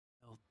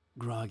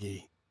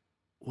groggy.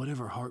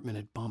 Whatever Hartman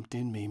had bumped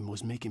in me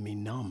was making me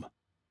numb.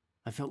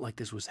 I felt like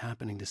this was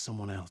happening to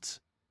someone else.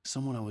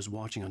 Someone I was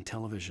watching on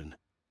television.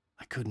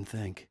 I couldn't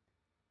think.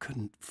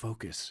 Couldn't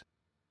focus.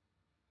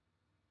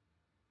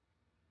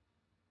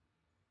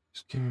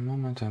 Just give me a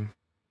moment. I'm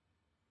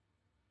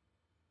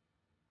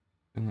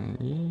gonna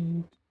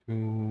need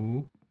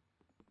to...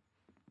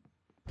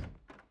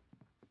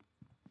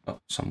 Oh,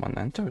 someone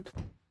entered.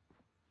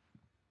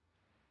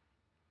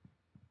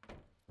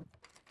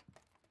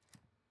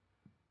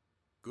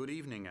 Good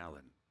evening,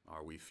 Alan.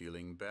 Are we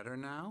feeling better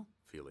now?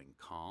 Feeling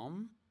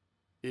calm?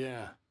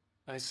 Yeah.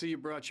 I see you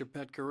brought your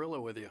pet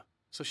gorilla with you.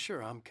 So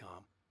sure, I'm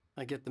calm.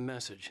 I get the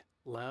message.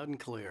 Loud and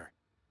clear.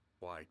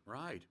 Quite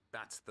right.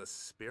 That's the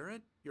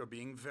spirit. You're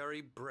being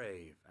very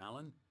brave,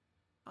 Alan.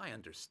 I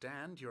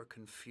understand you're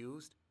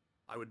confused.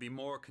 I would be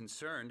more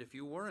concerned if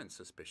you weren't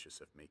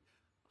suspicious of me.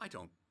 I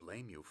don't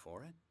blame you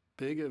for it.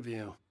 Big of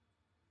you.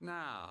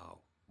 Now,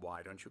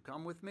 why don't you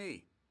come with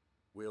me?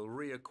 We'll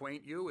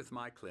reacquaint you with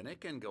my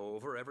clinic and go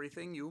over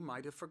everything you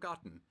might have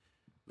forgotten.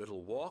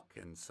 Little walk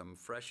and some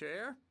fresh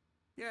air?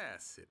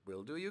 Yes, it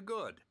will do you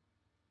good.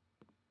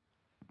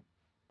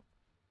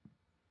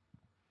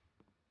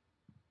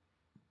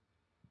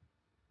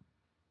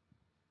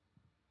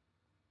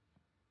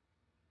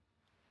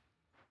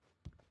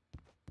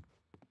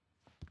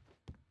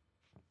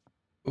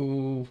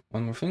 Oh,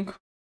 one more thing.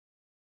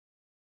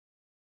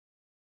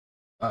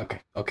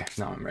 Okay,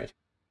 now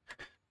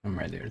I'm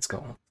ready. Let's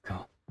go.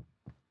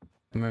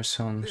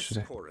 Emerson, This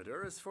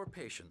corridor is for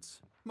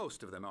patients.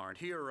 Most of them aren't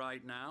here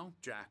right now.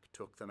 Jack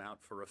took them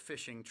out for a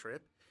fishing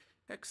trip,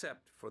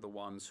 except for the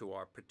ones who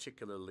are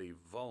particularly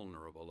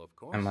vulnerable, of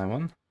course. Am I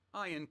one?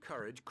 I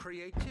encourage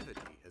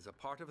creativity as a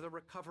part of the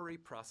recovery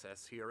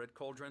process here at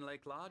Cauldron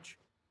Lake Lodge.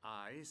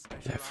 I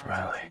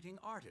specialize in treating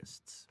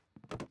artists.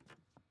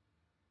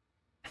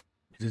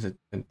 Is it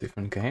a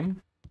different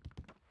game?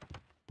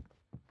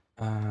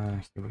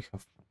 Here we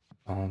have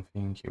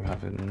something, you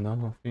have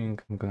another thing.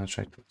 I'm gonna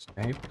try to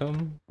escape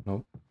them.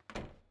 Nope.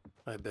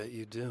 I bet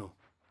you do.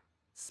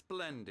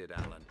 Splendid,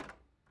 Alan.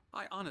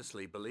 I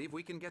honestly believe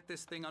we can get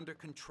this thing under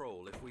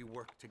control if we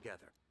work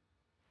together.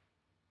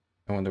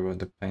 I wonder what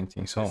the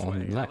painting's all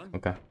on black.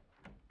 Okay.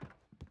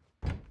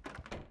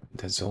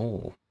 That's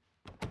all.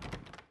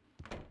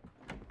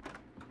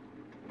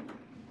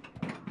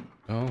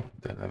 Oh,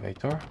 the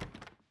elevator.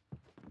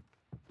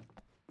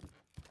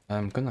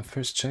 I'm gonna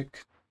first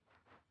check.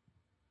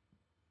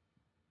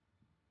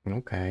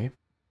 Okay.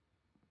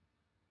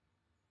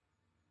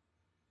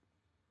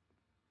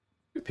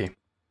 Creepy.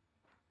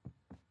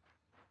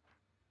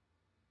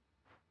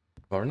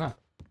 Or not.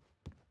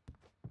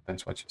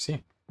 That's what you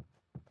see.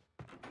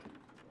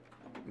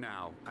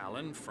 Now,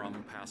 Alan,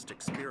 from past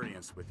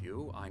experience with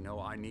you, I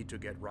know I need to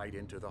get right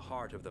into the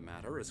heart of the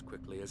matter as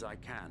quickly as I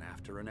can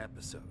after an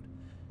episode.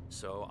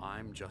 So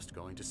I'm just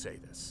going to say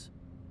this.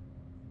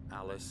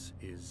 Alice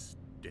is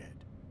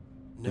dead.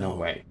 No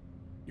way.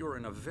 You're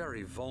in a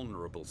very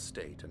vulnerable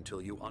state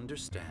until you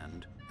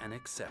understand and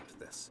accept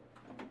this.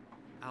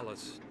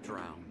 Alice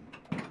drowned,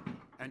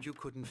 and you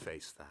couldn't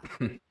face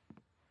that.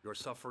 You're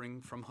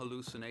suffering from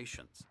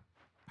hallucinations,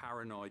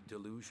 paranoid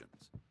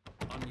delusions,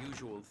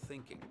 unusual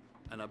thinking,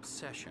 an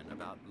obsession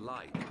about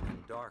light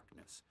and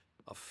darkness,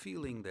 a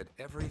feeling that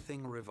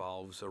everything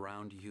revolves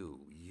around you,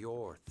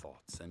 your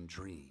thoughts and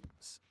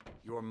dreams.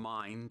 Your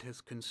mind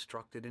has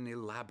constructed an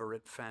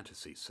elaborate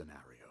fantasy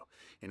scenario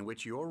in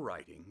which your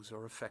writings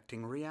are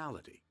affecting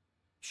reality.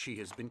 She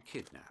has been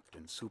kidnapped,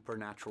 and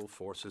supernatural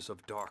forces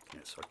of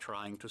darkness are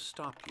trying to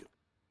stop you.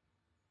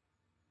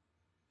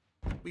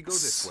 We go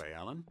this way,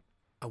 Alan.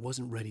 I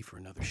wasn't ready for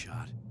another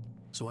shot,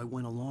 so I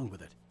went along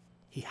with it.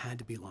 He had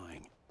to be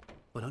lying.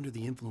 But under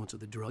the influence of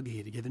the drug he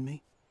had given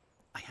me,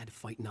 I had to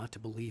fight not to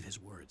believe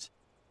his words.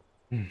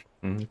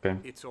 Okay.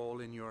 It's all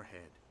in your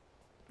head.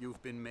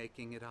 You've been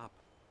making it up.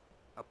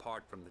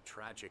 Apart from the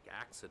tragic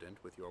accident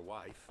with your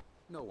wife,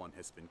 no one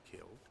has been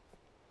killed.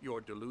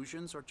 Your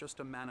delusions are just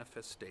a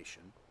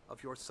manifestation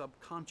of your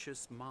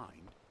subconscious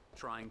mind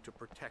trying to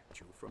protect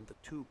you from the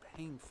too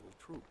painful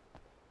truth.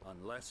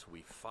 Unless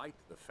we fight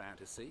the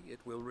fantasy, it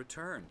will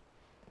return.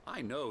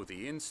 I know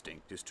the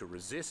instinct is to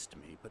resist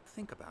me, but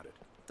think about it.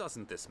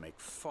 Doesn't this make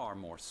far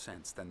more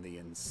sense than the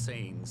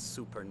insane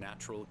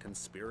supernatural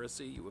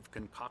conspiracy you have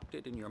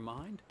concocted in your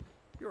mind?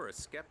 You're a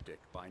skeptic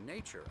by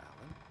nature,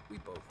 Alan. We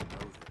both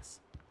know this.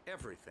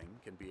 Everything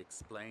can be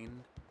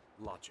explained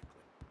logically.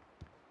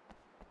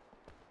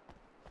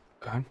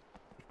 Okay.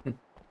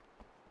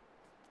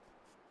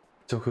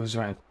 So who's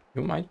right?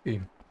 You might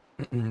be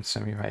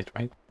semi-right,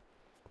 right?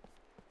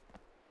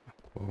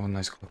 Oh,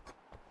 nice clock.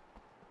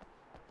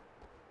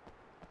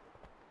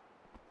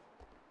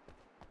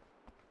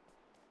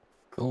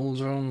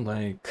 Cauldron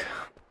Lake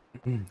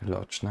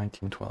Lodge,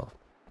 1912.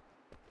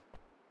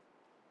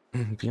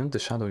 Beyond the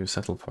shadow you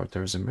settle for,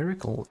 there is a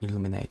miracle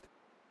illuminate.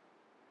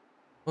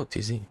 Oh,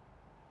 TZ.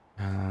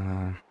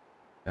 The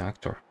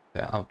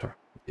author,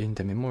 in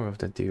the memory of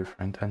the dear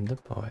friend and the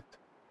poet.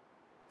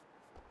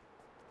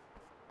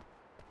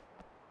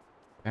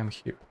 I'm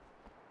here.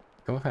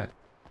 Go ahead.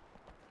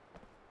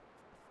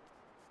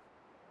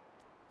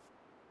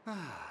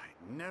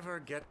 I never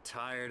get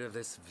tired of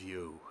this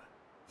view.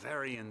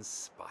 Very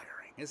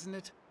inspiring, isn't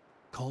it?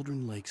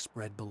 Cauldron Lake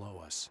spread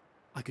below us.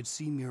 I could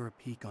see Mirror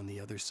Peak on the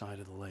other side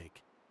of the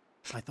lake.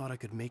 I thought I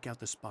could make out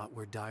the spot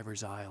where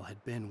Diver's Isle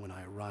had been when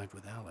I arrived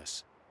with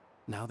Alice.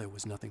 Now there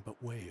was nothing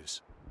but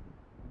waves.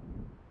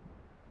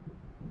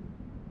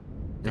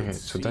 Okay,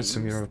 so that's the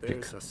Mirror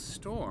Peak. There's a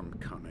storm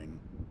coming.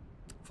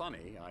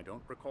 Funny, I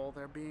don't recall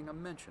there being a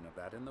mention of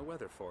that in the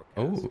weather forecast.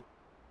 Oh.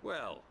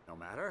 Well, no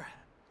matter.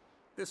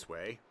 This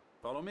way.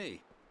 Follow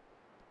me.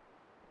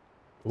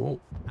 Oh.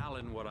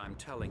 Alan, what I'm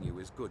telling you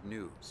is good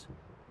news.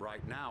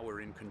 Right now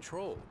we're in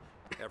control.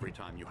 Every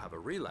time you have a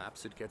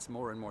relapse, it gets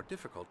more and more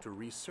difficult to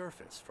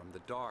resurface from the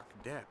dark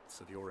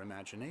depths of your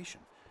imagination.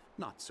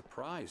 Not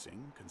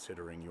surprising,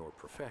 considering your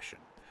profession.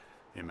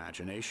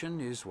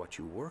 Imagination is what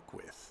you work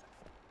with.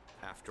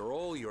 After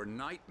all your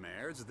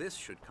nightmares, this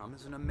should come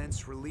as an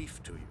immense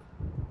relief to you.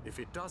 If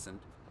it doesn't,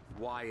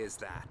 why is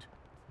that?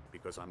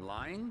 Because I'm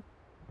lying?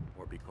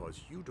 Or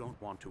because you don't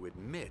want to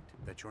admit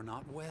that you're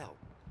not well?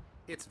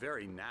 It's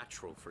very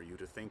natural for you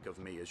to think of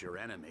me as your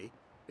enemy.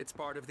 It's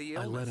part of the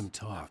illness. I let him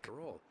talk. After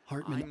all,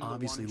 Hartman I'm the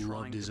obviously one loved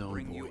trying his to own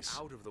bring you voice.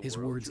 out of the His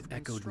world words you've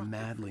echoed constructed for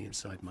madly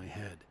yourself. inside my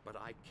head. But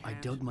I I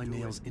can't dug my do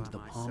nails it into by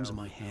the palms of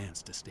myself. my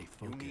hands to stay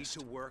You need focused.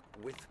 to work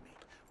with me.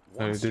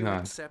 No, you Once do you not.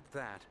 accept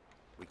that,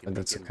 we can But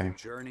that's begin okay. the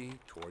journey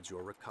towards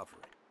your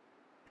recovery.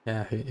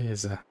 Yeah, he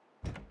is a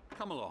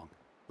Come along.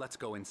 Let's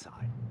go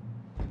inside.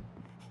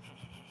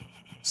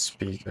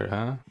 speaker,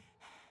 huh?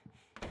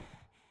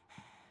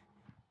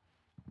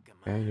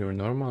 Okay, you're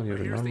normal, you're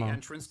Here's the normal.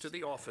 entrance to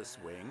the office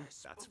wing.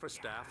 That's for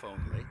staff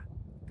only.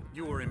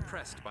 You were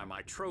impressed by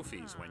my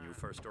trophies when you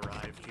first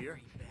arrived here.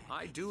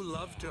 I do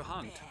love to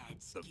hunt.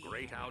 The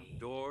great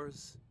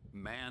outdoors,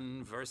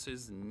 man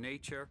versus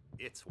nature.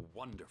 It's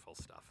wonderful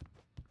stuff.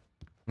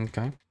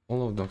 Okay,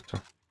 hello,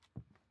 doctor.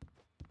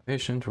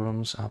 Patient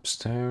rooms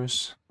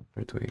upstairs.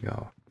 Where do we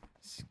go?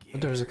 Oh,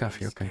 there's a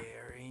coffee, okay.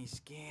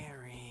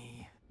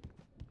 Scary.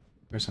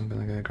 First, I'm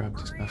gonna grab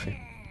this coffee.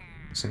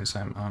 Since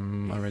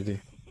I'm already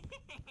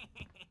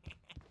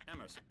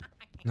Emerson.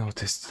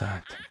 noticed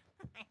that.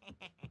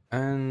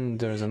 And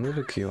there's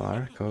another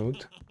QR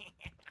code.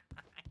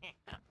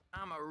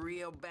 I'm a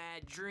real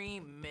bad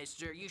dream,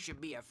 mister. You should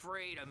be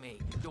afraid of me.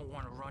 Don't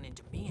want to run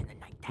into me in the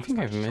night. I think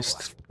I've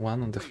missed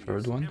one on the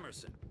third one.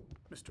 Emerson.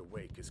 Mr.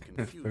 Wake is The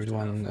confused. third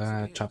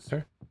one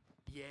chapter.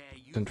 Yeah,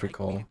 you Don't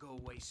recall go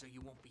away so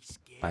you won't be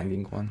scared.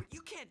 finding one.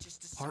 You can't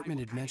just decide Hartman what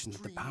had kind of mentioned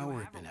that the dream you power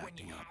had have been when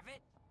acting you up. have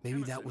it.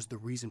 Maybe that was the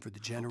reason for the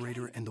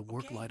generator and the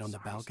work light on the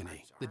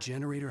balcony. The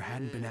generator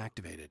hadn't been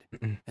activated,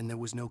 and there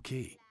was no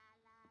key.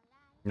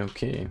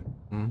 Okay.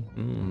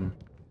 Mm-hmm.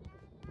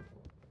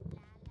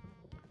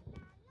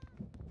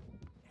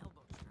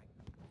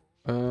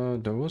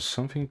 There was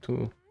something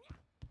to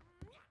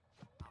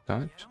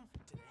touch.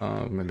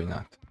 Maybe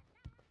not.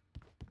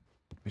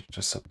 It's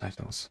just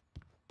subtitles.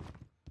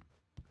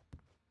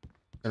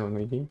 Hello,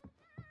 lady.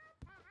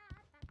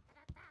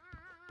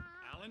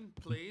 Alan,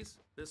 please,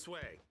 this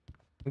way.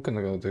 I'm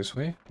gonna go this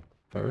way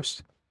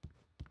first.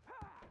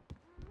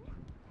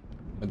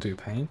 What do you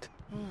paint?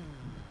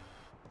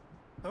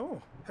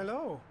 Oh,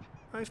 hello.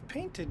 I've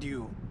painted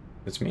you.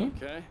 It's me?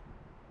 Okay.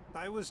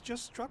 I was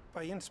just struck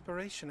by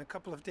inspiration a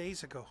couple of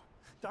days ago.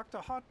 Dr.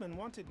 Hartman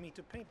wanted me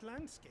to paint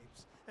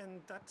landscapes,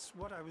 and that's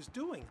what I was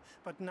doing.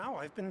 But now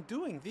I've been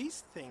doing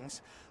these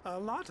things, a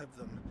lot of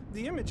them.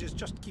 The images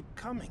just keep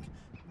coming.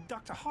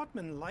 Dr.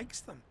 Hartman likes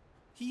them.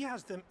 He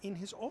has them in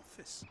his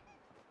office.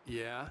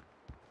 Yeah?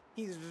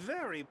 He's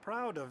very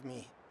proud of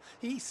me.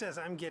 He says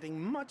I'm getting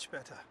much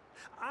better.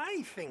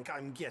 I think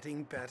I'm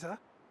getting better.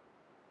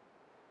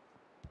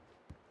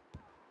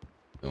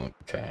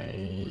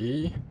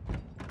 Okay.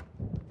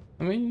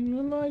 I mean,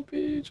 it might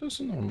be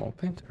just a normal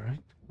painter, right?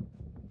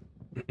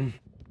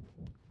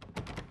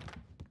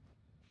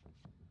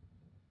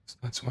 So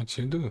that's what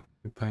you do.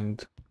 You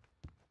paint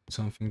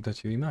something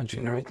that you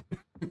imagine, right?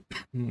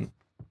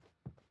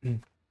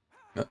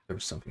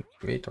 There's something.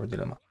 Creator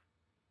dilemma.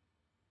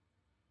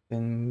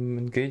 In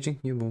Engaging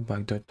New Book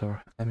by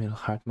Dr. Emil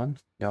Hartman,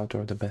 the author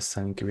of the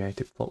best-selling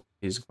Creative Flow,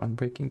 his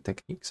groundbreaking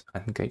techniques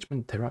and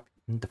engagement therapy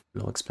in the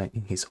flow explained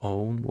in his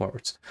own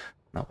words,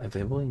 now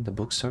available in the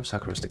bookstores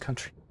across the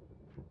country.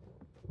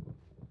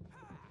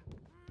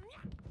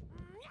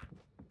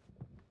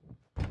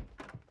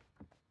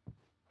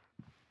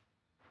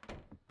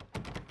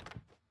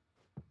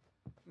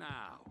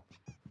 Now,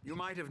 you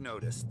might have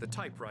noticed the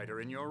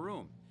typewriter in your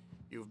room.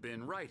 You've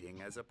been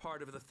writing as a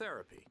part of the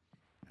therapy.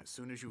 As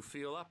soon as you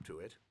feel up to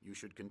it, you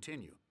should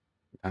continue.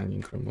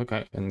 Dining room.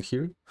 Okay, and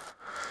here,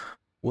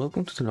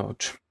 welcome to the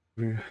lodge.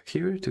 We're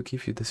here to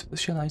give you the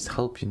specialized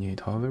help you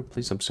need. However,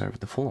 please observe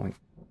the following.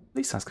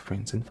 Please ask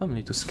friends and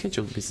family to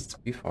schedule visits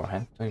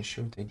beforehand to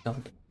ensure they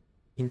don't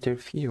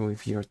interfere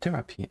with your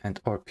therapy and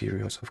or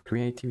periods of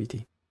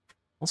creativity.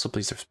 Also,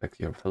 please respect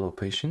your fellow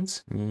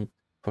patients' need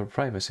for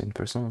privacy and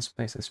personal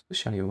space,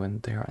 especially when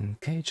they are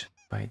engaged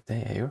by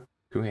their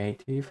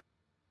creative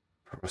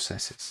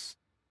processes.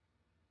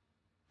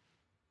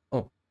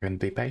 Oh, and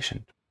be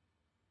patient.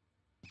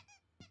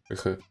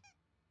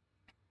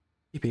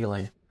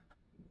 Typically,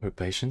 your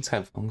patients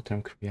have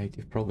long-term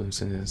creative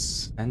problems in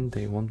this, and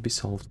they won't be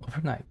solved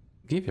overnight.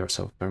 Give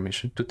yourself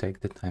permission to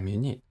take the time you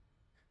need.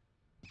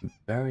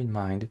 Bear in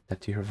mind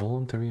that you're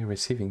voluntarily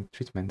receiving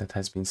treatment that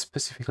has been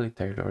specifically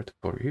tailored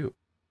for you.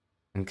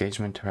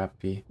 Engagement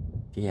therapy,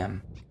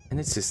 TM, and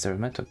its sister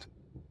method,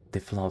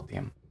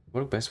 Deflautium,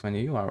 work best when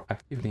you are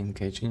actively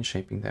engaged in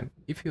shaping them.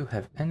 If you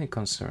have any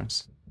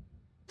concerns,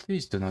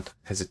 please do not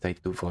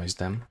hesitate to voice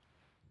them.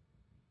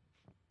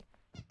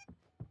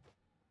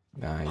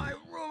 I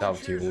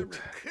doubt you would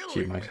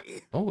hear my...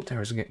 Oh,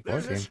 there's a board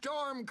There's a game.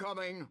 storm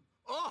coming.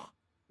 Oh,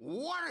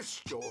 what a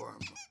storm.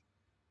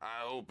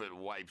 I hope it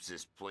wipes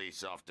this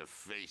place off the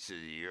face of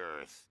the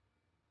earth.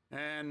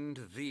 And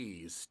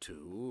these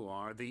two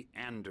are the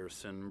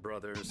Anderson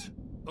brothers,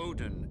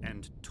 Odin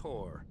and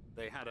Thor.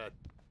 They had a,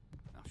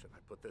 how should I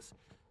put this,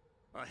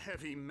 a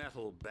heavy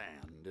metal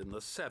band in the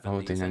 70s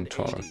Odin and and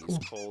Thor, 80s cool.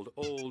 called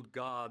Old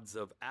Gods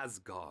of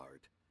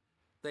Asgard.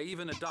 They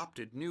even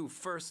adopted new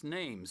first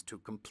names to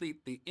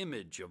complete the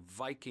image of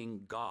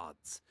Viking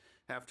gods.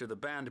 After the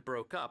band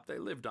broke up, they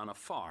lived on a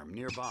farm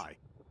nearby.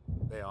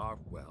 They are,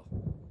 well,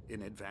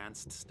 in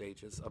advanced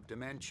stages of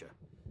dementia.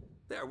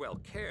 They're well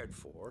cared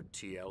for,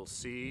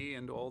 TLC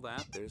and all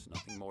that. There's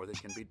nothing more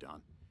that can be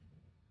done.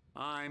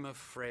 I'm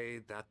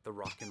afraid that the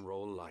rock and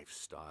roll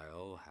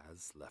lifestyle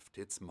has left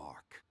its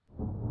mark.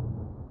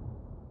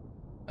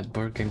 That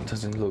board game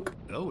doesn't look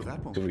Oh,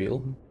 that won't too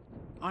real.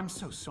 I'm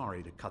so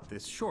sorry to cut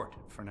this short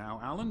for now,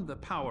 Alan. The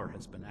power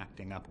has been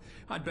acting up.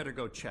 I'd better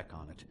go check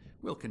on it.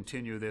 We'll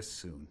continue this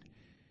soon.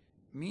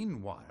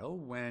 Meanwhile,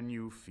 when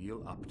you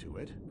feel up to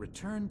it,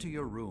 return to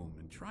your room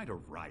and try to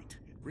write.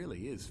 It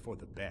really is for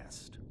the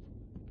best.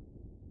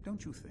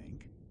 Don't you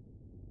think?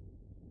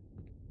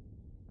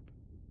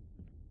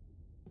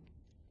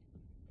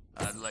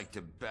 I'd like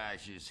to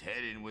bash his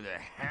head in with a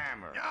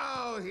hammer.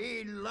 Oh,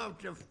 he'd love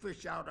to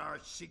fish out our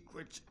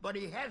secrets, but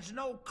he has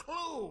no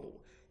clue.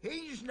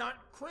 He's not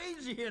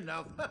crazy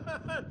enough.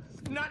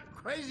 Not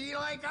crazy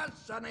like us,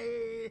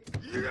 Sonny.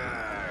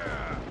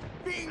 Yeah!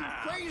 Being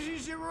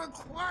crazy's a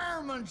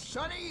requirement,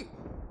 Sonny.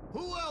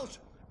 Who else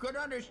could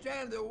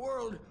understand the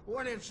world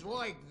when it's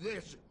like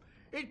this?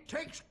 It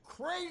takes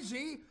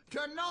crazy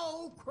to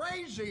know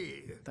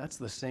crazy. That's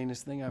the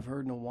sanest thing I've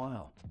heard in a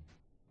while.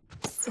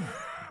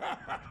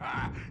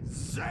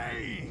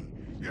 Zane!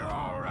 You're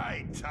all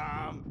right,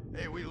 Tom.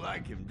 Hey, we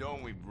like him,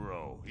 don't we,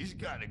 bro? He's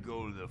got to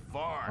go to the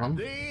farm.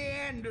 The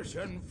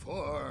Anderson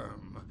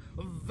Farm.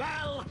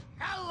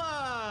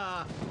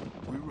 Valhalla!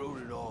 We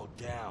wrote it all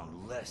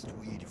down, lest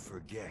we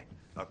forget.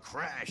 A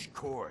crash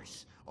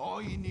course.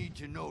 All you need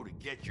to know to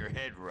get your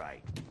head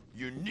right.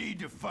 You need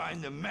to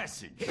find the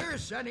message. Here,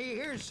 Sonny,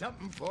 here's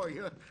something for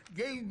you.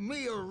 Gave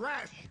me a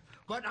rash,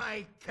 but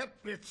I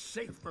kept it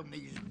safe from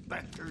these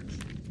bastards.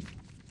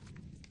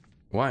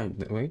 Why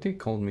they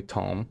called me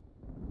Tom?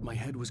 My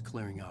head was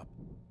clearing up,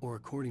 or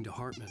according to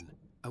Hartman,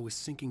 I was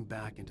sinking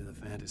back into the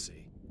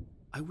fantasy.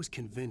 I was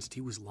convinced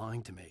he was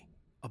lying to me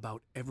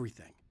about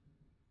everything.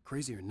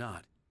 Crazy or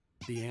not,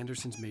 the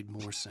Andersons made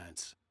more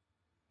sense.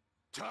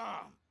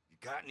 Tom, you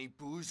got any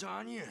booze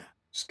on you?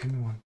 Just give me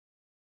 1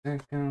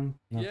 second.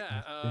 Not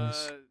Yeah, like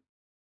this.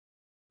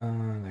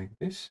 Like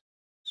this.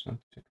 Just want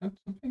to check out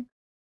something.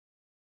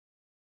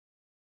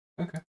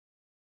 Okay.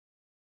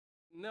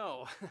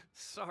 No,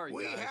 sorry,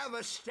 We have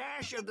a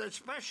stash of the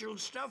special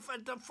stuff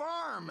at the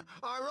farm.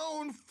 Our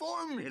own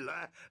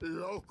formula,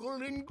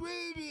 local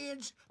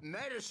ingredients,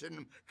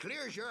 medicine.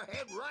 Clears your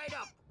head right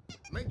up.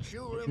 Makes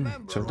you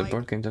remember. So the like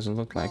board game doesn't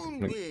look like,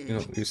 you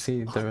know, you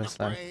see there is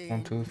like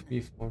 1, 2,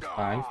 3, 4,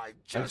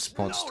 5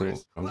 spots to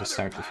from the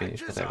start to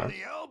finish, whatever. Of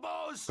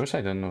course,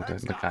 I don't know the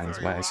mechanics,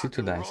 but I see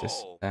 2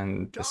 dices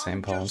and the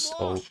same balls,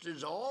 all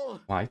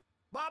white.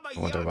 I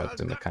wonder what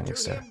the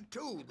mechanics are.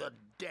 Too, the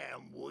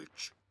damn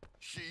witch.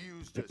 She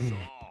used us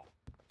all.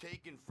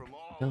 Taken from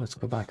all. Yeah, let's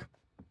go back.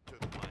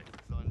 Took my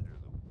thunder,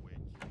 the witch.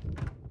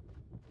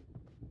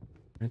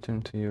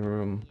 Return to your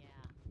room. Yeah,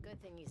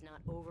 good thing he's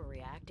not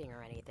overreacting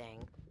or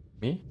anything.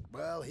 Me?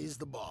 Well, he's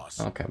the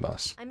boss. Okay,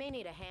 boss. I may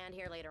need a hand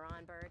here later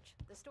on, Birch.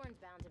 The storm's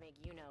bound to make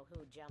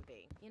you-know-who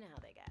jumpy. You know how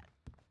they get.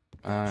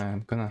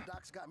 I'm gonna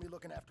Doc's got me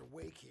looking after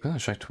Wake here. gonna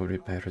try to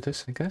repair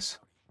this, I guess.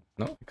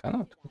 No, I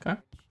cannot. Okay.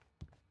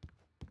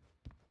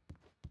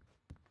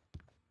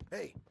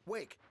 Hey,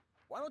 Wake,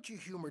 why don't you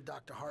humor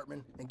Dr.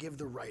 Hartman and give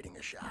the writing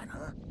a shot,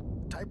 huh?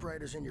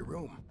 Typewriter's in your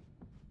room.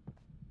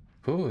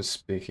 Who is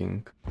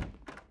speaking?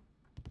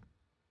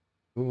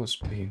 Who was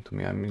speaking to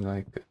me? I mean,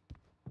 like...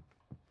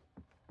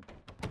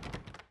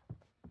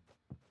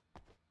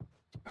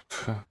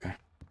 Okay.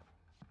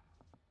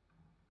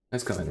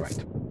 Let's go and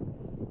write.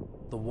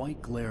 The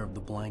white glare of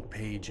the blank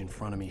page in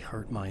front of me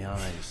hurt my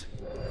eyes.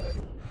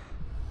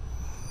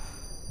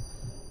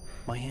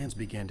 My hands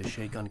began to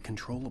shake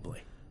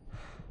uncontrollably.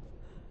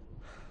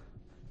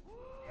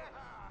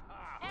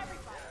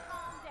 Everybody,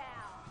 calm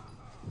down.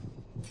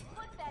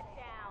 Put that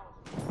down.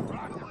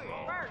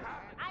 Birch,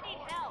 I need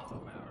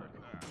help.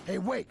 Hey,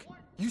 Wake,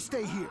 you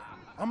stay here.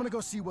 I'm gonna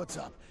go see what's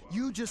up.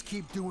 You just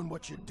keep doing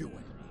what you're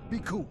doing. Be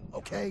cool,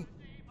 okay?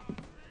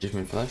 Give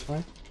me a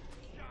flashlight,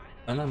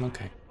 and I'm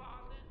okay.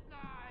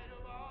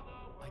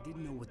 I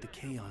didn't know what the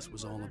chaos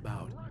was all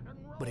about,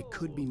 but it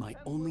could be my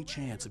only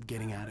chance of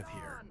getting out of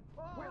here.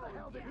 Where the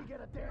hell did he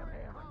get a damn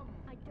hammer?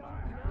 I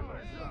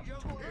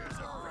don't know. Here's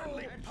a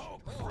friendly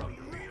poke from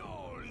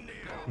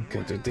Mjolnir.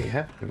 Okay, do they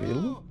have a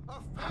real Afraid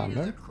of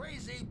hammer? the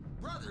crazy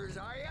brothers,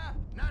 are ya?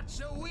 Not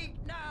so weak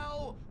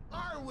now,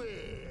 are we?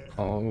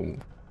 Oh.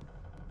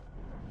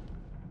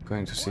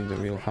 Going to see the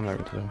real hammer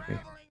today.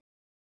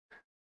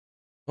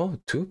 Oh,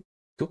 two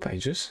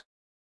pages.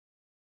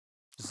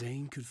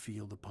 Zane could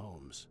feel the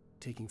poems,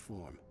 taking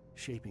form,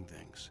 shaping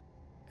things.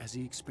 As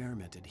he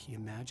experimented, he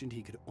imagined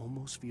he could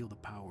almost feel the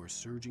power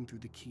surging through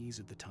the keys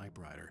of the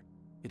typewriter.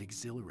 It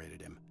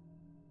exhilarated him.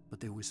 But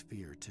there was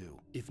fear, too.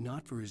 If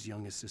not for his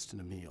young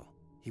assistant Emil,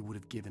 he would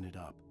have given it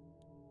up.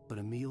 But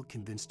Emil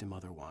convinced him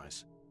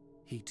otherwise.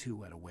 He,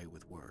 too, had a way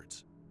with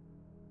words.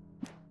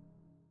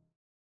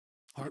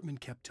 Hartman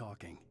kept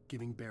talking,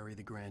 giving Barry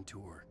the grand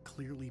tour,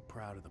 clearly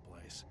proud of the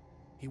place.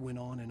 He went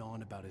on and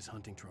on about his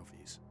hunting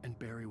trophies, and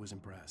Barry was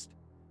impressed.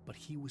 But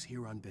he was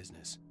here on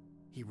business.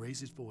 He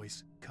raised his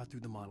voice, cut through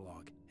the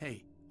monologue.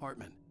 "Hey,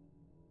 Hartman,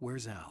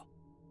 where's Al?"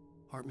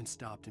 Hartman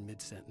stopped in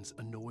mid-sentence,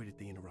 annoyed at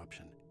the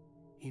interruption.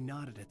 He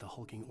nodded at the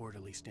hulking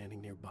orderly standing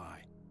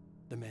nearby.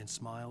 The man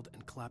smiled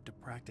and clapped a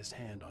practiced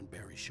hand on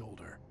Barry's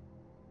shoulder.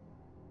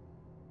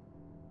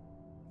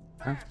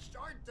 Fast,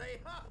 aren't they?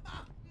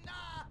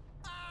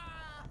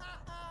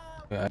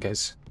 Yeah, I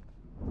guess.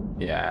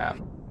 Yeah.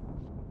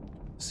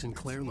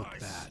 Sinclair looked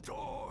bad.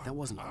 That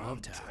wasn't a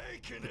love tap.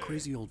 The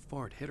crazy old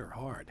fart hit her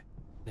hard.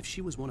 And if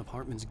she was one of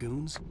Hartman's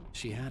goons,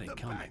 she had it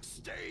coming.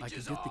 I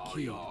could get the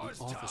key to the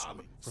office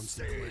room from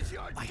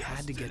Sinclair. I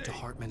had to get to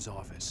Hartman's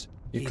office.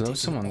 You He had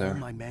closed taken someone all there.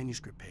 my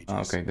manuscript pages. Oh,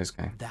 okay, this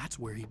guy. That's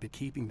where he'd been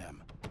keeping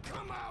them.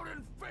 Come out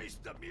and face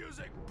the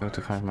music. Go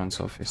to Hartman's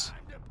office.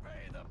 Time to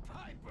pay the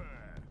piper.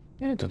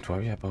 Yeah, don't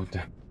worry about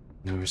the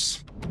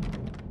nurse.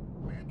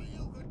 Maybe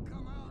you could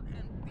come out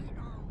and beat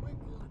our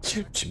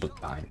wrinkled She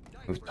would line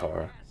with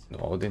Thor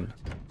and Odin.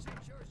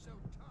 since you're so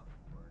tough.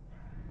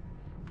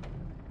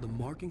 The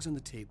markings on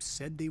the tape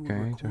said they were Okay,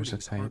 there's a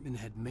recordings tape. Hartman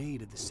had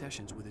made of the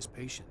sessions with his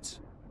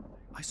patients.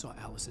 I saw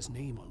Alice's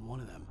name on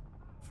one of them.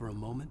 For a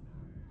moment,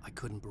 I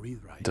couldn't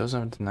breathe right. Those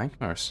are the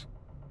nightmares.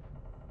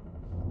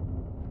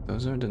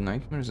 Those are the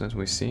nightmares that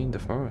we see in the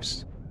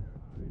forest.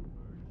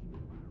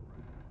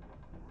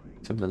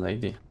 To the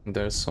lady.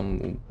 There's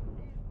some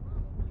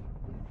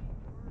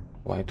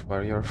white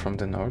warrior from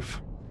the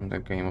north, from the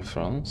Game of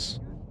Thrones.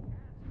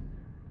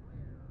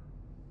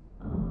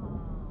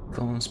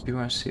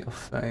 Conspiracy of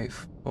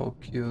Faith,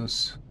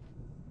 Focus,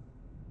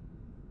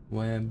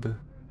 Web,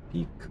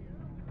 Peak,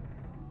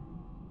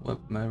 Web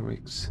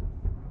Mavericks,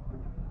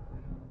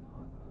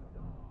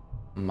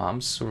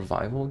 Mom's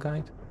Survival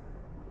Guide.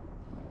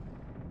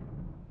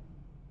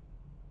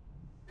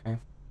 Okay.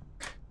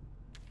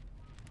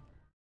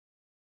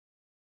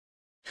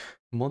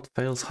 Mod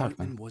fails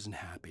Hartman Hartman. wasn't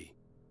happy.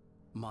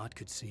 Mott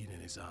could see it in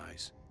his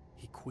eyes.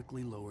 He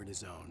quickly lowered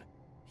his own.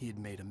 He had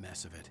made a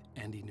mess of it,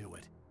 and he knew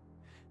it.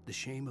 The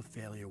shame of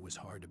failure was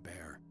hard to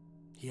bear.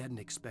 He hadn't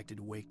expected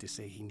Wake to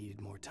say he needed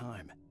more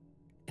time,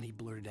 and he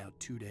blurted out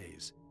 2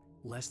 days,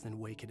 less than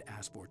Wake had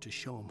asked for to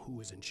show him who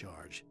was in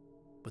charge.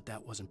 But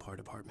that wasn't part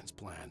of Hartman's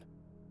plan.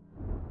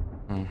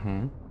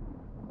 Mm-hmm.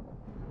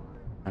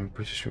 I'm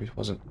pretty sure it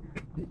wasn't.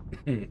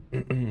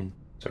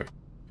 Sorry.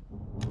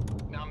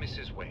 Now,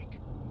 Mrs. Wake,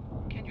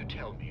 can you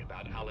tell me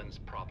about Alan's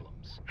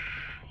problems?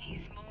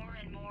 He's more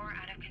and more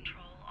out of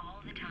control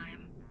all the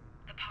time.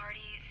 The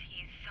parties,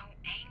 he's so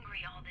angry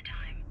all the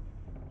time.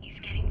 He's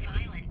getting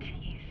violent.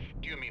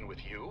 Do you mean with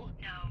you?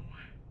 No,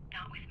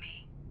 not with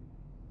me.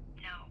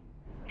 No,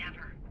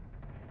 never.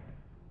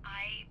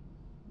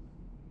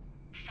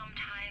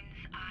 Sometimes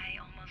I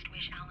almost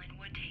wish Alan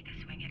would take a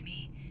swing at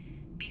me,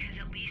 because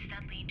at least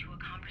that'd lead to a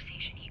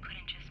conversation he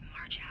couldn't just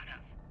march out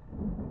of.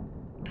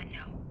 But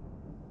no.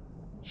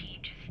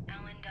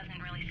 Alan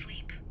doesn't really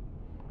sleep.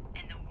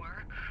 And the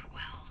work,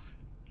 well,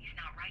 he's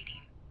not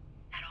writing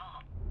at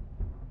all.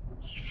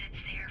 He sits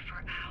there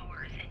for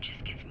hours and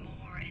just gets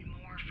more and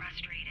more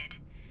frustrated.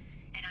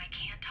 And I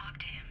can't talk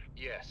to him.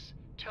 Yes.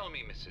 Tell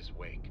me, Mrs.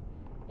 Wake,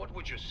 what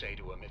would you say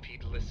to him if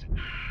he'd listen?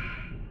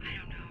 I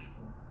don't know.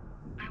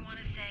 I want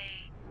to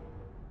say,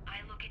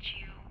 I look at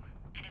you,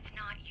 and it's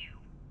not you.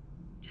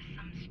 Just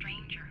some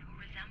stranger who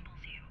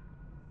resembles you.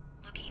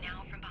 Looking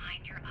out from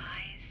behind your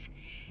eyes.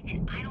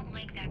 And I don't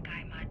like that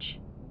guy much.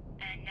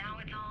 And now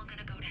it's all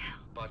gonna go to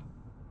hell. But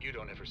you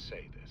don't ever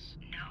say this.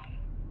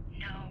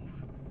 No.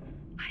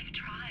 I've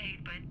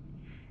tried, but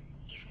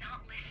he's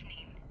not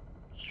listening.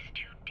 He's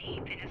too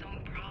deep in his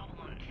own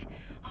problems,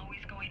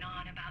 always going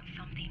on about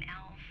something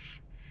else.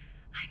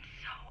 I'm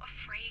so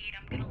afraid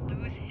I'm gonna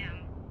lose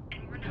him,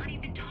 and we're not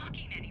even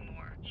talking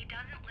anymore. He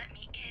doesn't let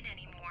me in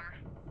anymore.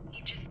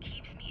 He just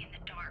keeps me in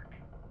the dark.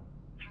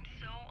 I'm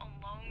so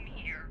alone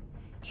here,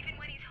 even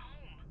when he's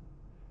home.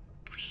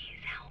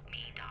 Please help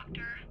me,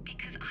 Doctor,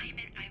 because I'm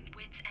at my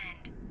wit's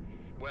end.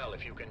 Well,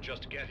 if you can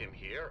just get him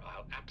here,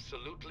 I'll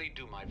absolutely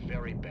do my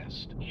very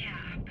best.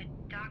 Yeah, but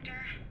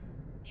Doctor,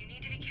 you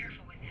need to pretty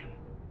careful with him.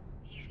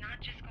 He's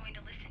not just going to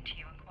listen to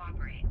you and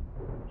cooperate.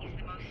 He's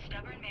the most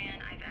stubborn man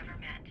I've ever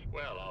met.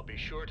 Well, I'll be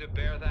sure to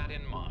bear that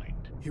in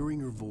mind. Hearing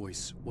her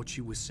voice, what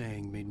she was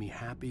saying made me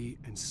happy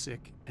and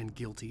sick and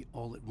guilty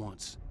all at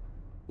once.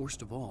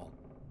 Worst of all,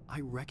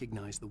 I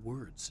recognized the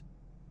words.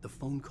 The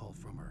phone call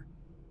from her.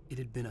 It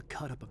had been a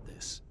cut-up of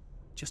this.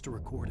 Just a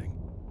recording.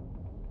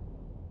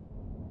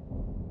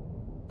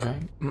 Okay,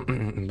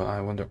 but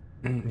I wonder,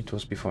 it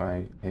was before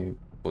I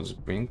was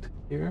brought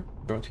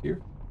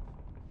here.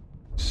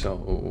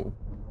 So,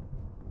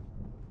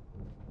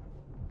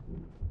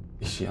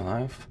 is she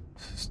alive?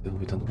 Still,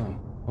 we don't know.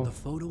 Oh. The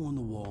photo on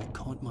the wall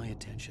caught my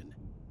attention.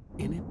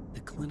 In it, the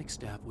clinic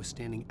staff was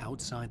standing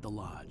outside the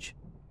lodge.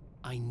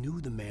 I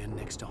knew the man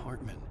next to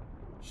Hartman.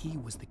 He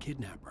was the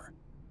kidnapper.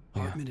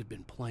 Yeah. Hartman had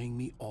been playing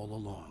me all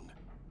along.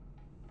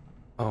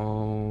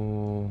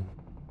 Oh.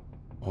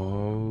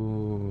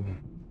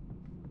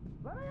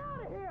 Let me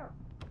out of here!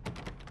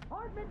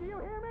 Hartman, do you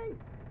hear me?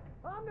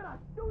 I'm gonna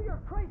do your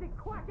crazy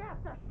quack ass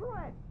to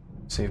shreds!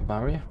 Save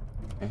Barry?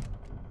 Okay.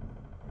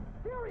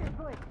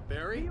 Seriously!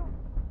 Barry?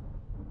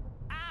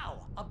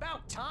 Ow!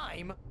 About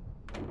time!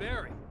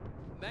 Barry,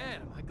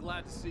 man, am I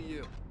glad to see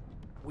you.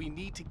 We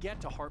need to get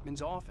to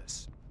Hartman's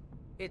office.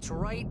 It's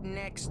right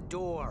next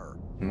door.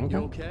 Okay. You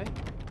okay?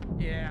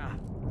 Yeah.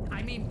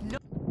 I mean, no.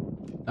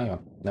 Oh,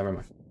 never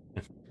mind.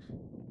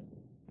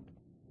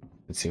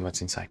 Let's see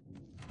what's inside.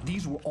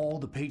 These were all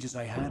the pages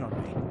I had on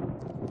me.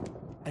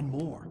 And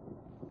more.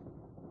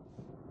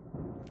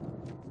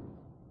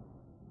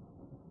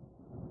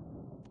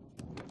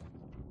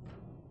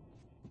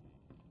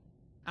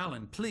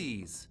 Alan,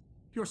 please.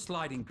 You're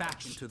sliding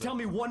back into the... Tell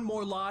me one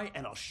more lie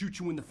and I'll shoot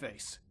you in the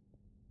face.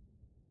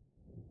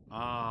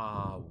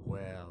 Ah,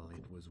 well,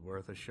 it was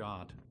worth a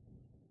shot.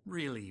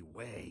 Really,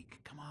 Wake,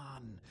 come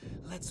on.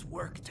 Let's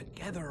work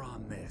together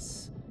on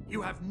this.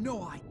 You have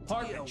no idea...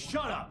 Hartman,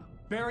 shut up!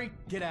 Barry,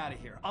 get out of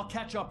here. I'll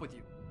catch up with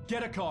you.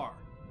 Get a car.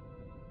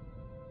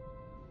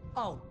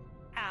 Oh,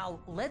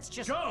 Al, let's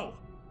just... Go!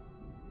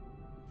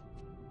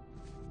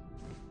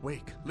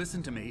 Wake,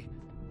 listen to me.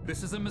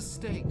 This is a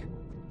mistake.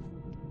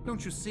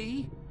 Don't you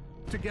see?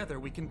 Together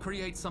we can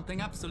create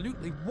something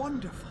absolutely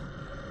wonderful.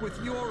 With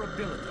your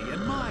ability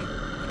and mine.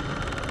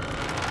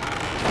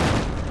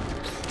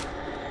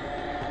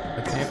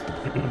 Okay.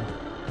 Give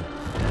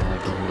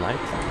him light.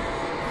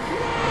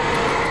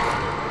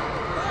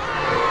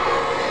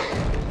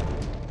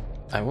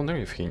 I wonder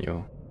if he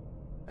knew.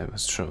 I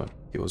was sure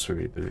he was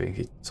really believing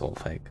it's all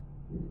fake.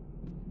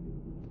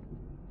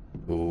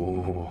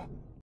 Ooh.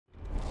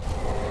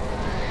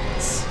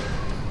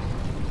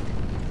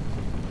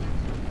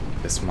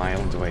 The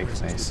smiled Wake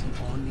face.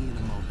 On me in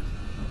a moment.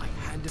 I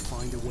had to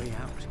find a way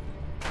out.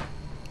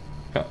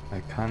 Oh,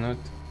 I cannot.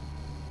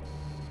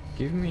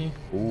 Give me.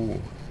 Ooh.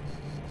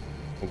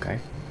 Okay.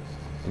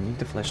 I need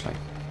the flashlight.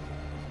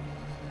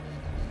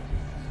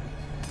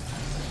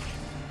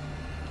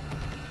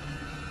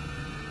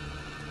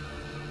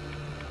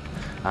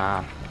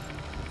 Ah.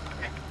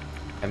 Okay.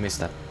 I missed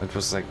that. It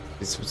was like,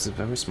 this was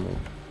very small.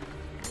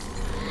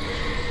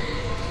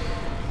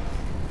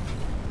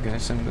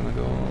 Guess I'm gonna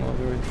go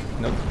over it.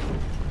 Nope.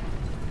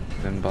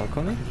 Then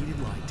balcony? I needed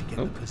light to get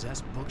Nope. the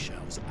possessed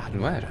bookshelves out of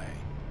Where? the way.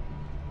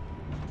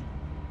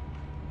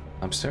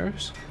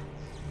 Upstairs?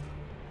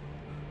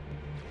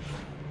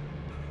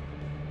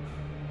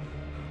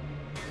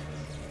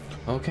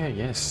 Okay,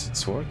 yes,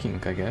 it's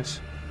working, I guess.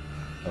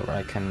 Or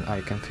I can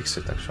fix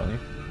it actually.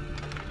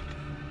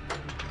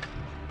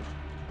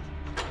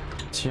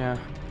 Tja.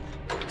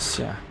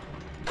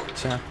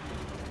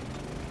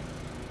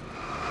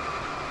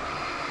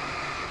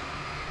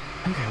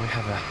 Okay, we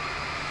have a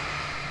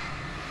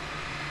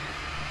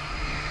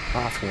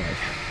pathway.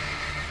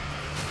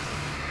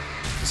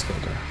 Let's go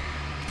there.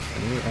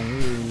 I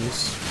need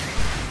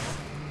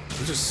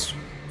just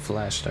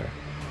flash there.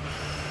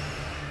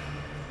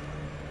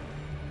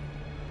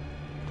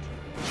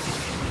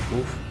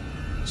 Oof.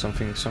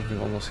 Something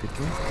almost hit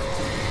me.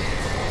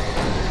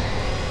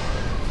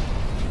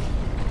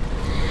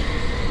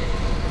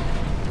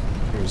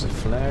 Here's a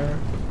flare.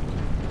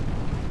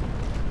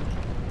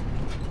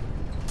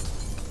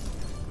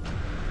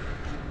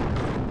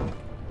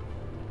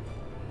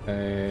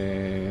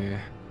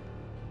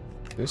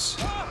 This.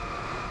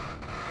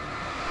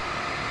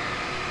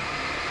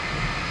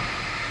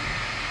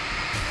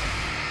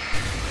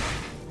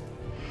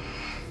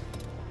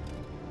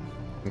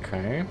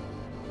 Okay.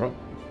 Oh.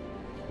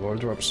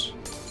 Wardrobes.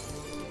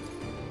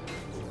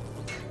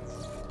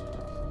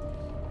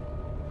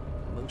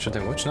 Should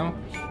I watch now?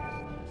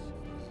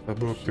 I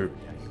broke through.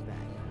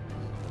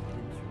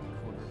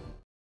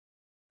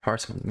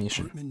 Hartman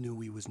mission. Hartman knew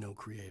he was no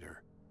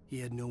creator. He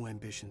had no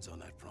ambitions on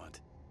that front.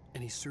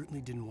 And he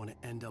certainly didn't want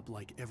to end up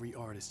like every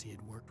artist he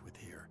had worked with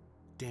here,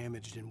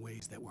 damaged in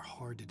ways that were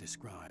hard to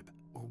describe,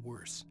 or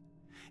worse.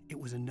 It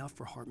was enough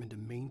for Hartman to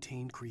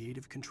maintain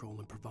creative control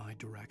and provide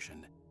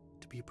direction,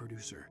 to be a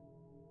producer.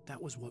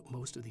 That was what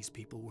most of these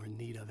people were in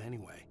need of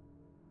anyway.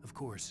 Of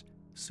course,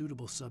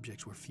 suitable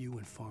subjects were few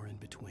and far in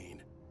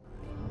between.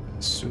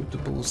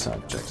 Suitable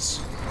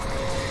subjects.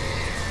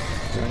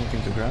 Is there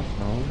anything to grab?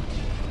 No.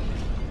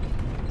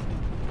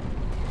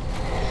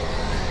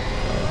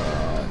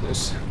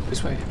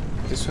 This way.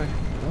 This way.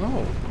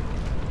 No.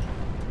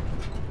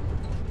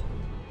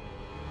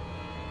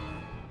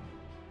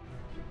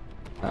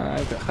 I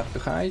have to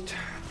hide.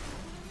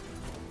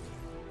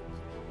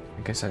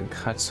 I guess I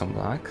had some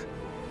luck.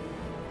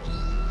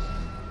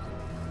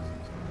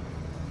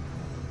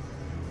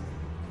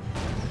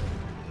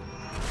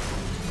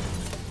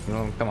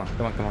 No, come on,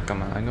 come on, come on,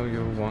 come on. I know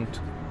you want.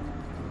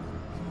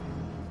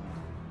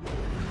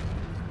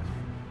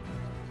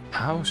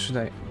 How should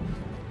I?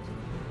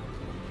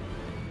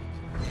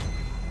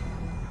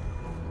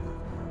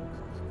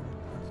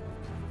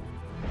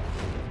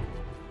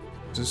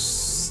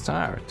 Just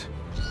start.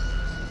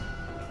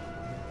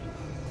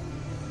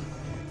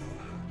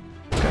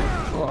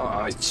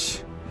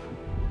 Watch.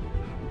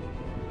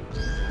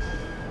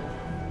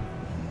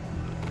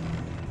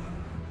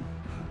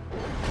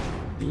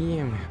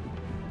 Damn.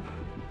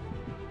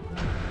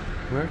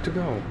 Where to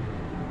go?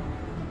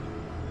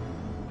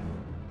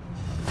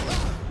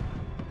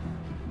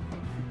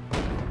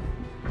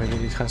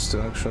 Maybe it has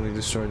to actually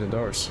destroy the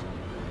doors.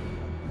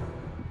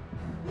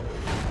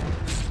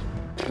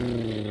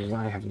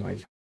 I have no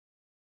idea.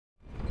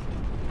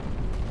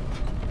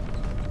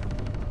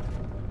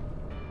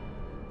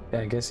 Yeah,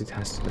 I guess it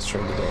has to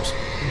destroy the doors.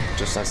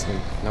 Just as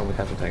now we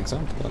have the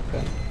example, but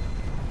then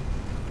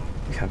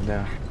we have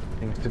the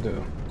thing to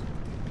do.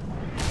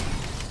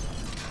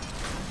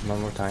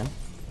 One more time.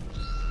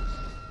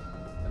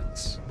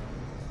 That's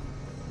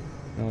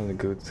really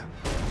good.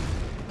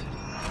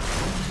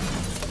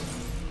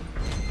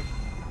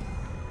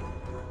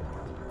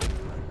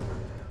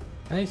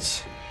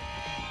 Nice.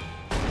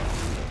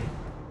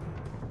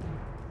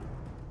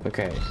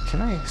 Okay,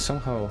 can I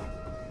somehow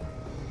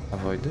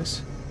avoid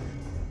this?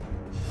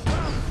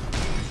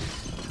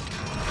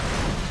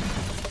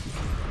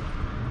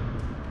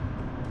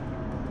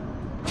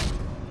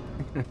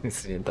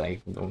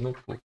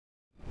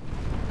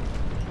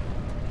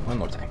 One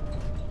more time.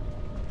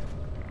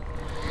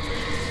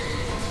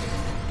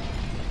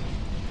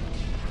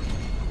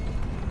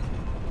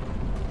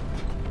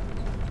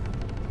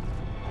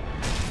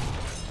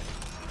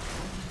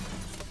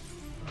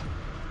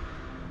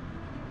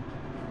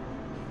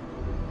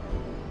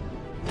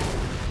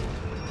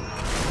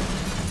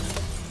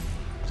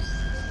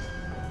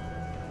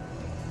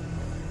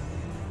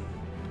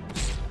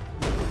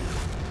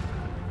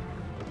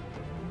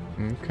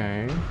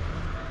 Okay.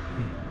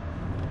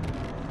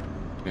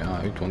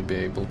 Yeah, it won't be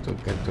able to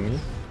get to me.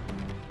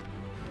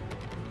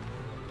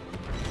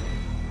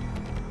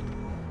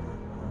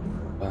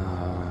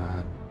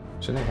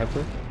 Should I help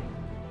it?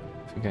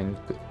 I think I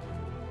need to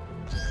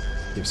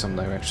give some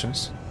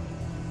directions.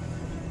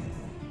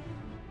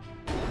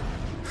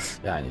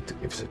 Yeah, I need to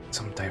give it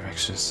some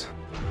directions.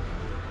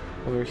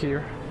 Over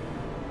here.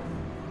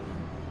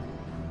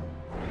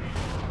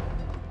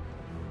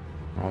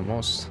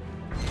 Almost.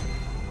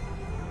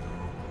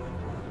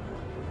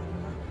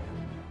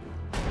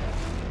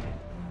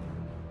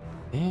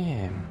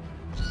 Damn.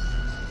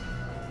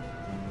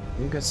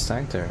 You got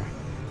stuck there,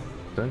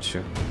 don't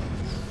you?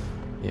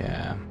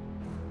 Yeah.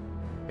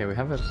 Okay, we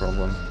have a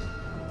problem.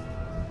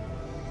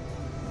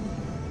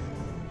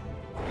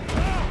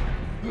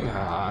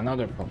 Ah,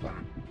 another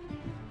problem.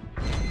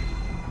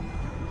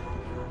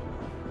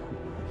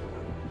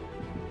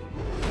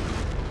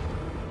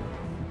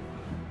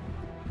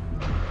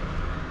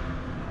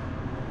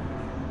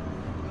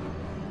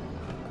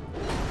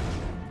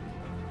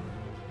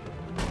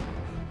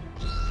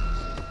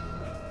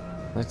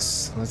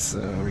 Let's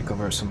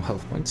recover some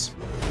health points.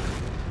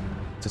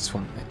 That's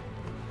one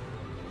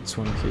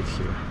hit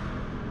here.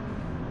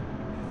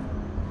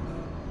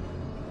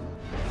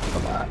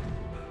 Come on.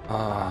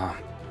 Ah.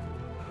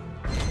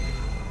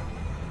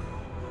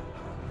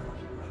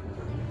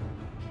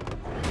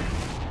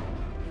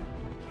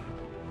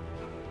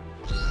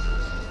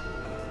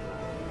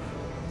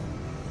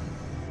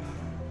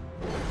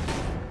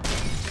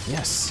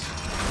 Yes.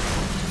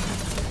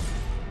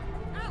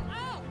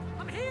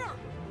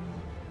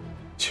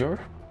 Sure.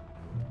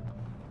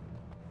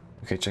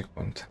 Okay,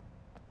 checkpoint.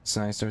 It's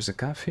nice. There's a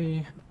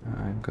cafe.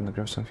 I'm gonna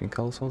grab something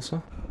else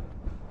also.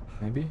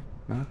 Maybe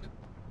not.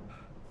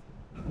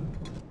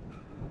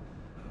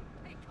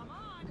 Hey, come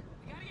on!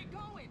 We gotta get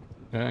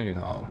going. You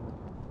know,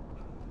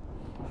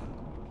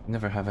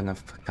 never have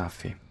enough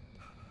coffee.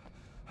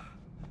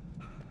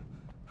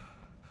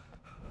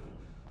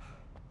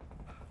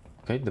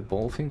 Okay, the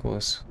ball thing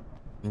was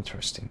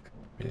interesting,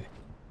 really.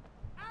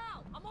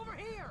 Al, I'm over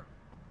here.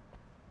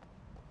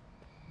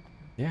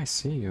 Yeah, I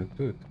see you,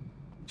 dude.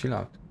 Chill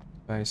out.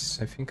 I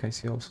think I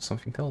see also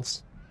something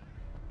else.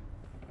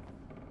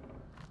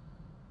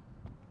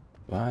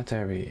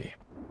 Battery.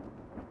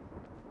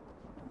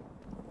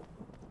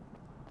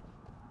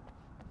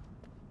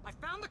 I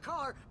found the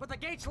car, but the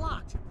gate's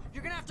locked.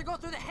 You're gonna have to go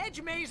through the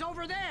hedge maze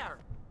over there.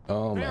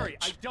 Oh my. Barry,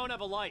 I don't have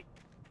a light.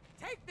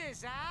 Take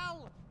this,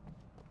 Al.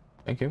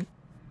 Thank you.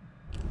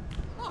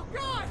 Oh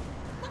God!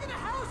 Look at the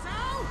house,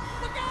 Al!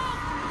 Look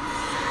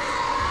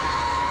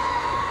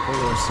Oh,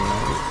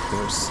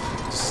 there's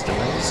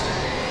delays.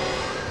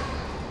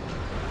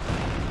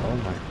 Oh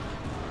my.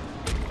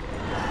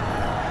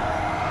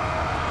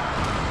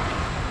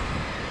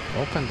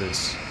 Open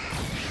this.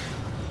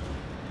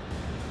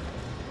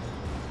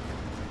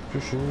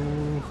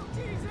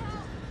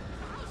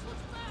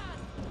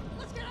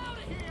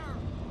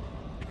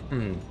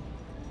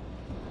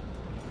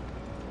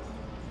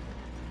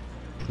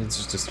 Let's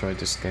just destroy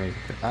this guy.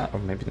 Or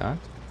maybe not.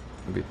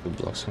 Maybe it will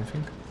block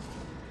something.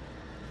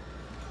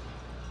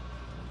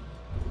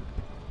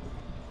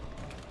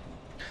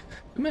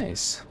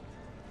 Maze.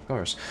 Of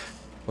course.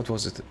 What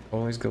was it?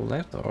 Always go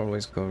left or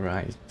always go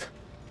right?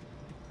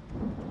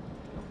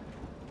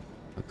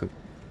 How to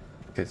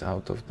get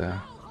out of the...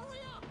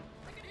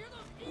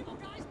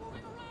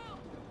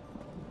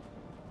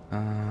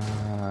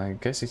 I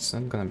guess it's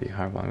not gonna be a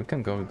hard one. We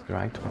can go with the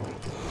right one.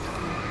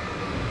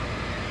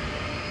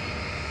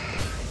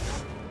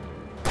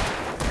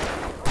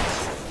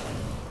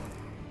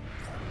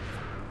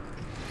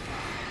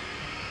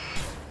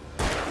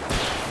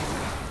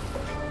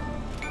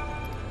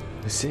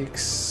 The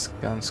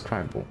 6-gun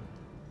scribble.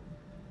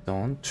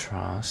 Don't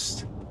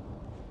trust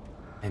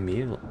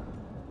Emil.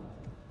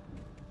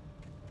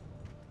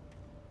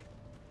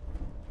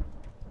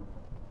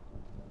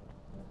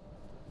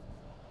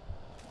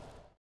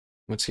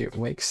 What's here?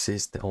 Wake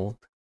sees the old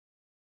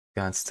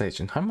god stage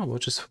and Harma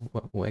watches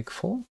Wake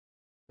fall?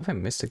 Have I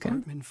missed again?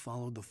 Hartman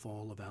followed the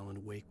fall of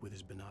Alan Wake with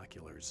his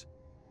binoculars.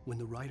 When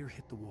the rider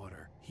hit the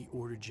water, he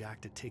ordered Jack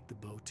to take the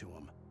boat to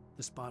him.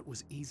 The spot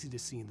was easy to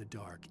see in the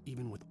dark,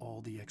 even with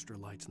all the extra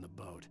lights in the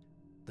boat.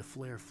 The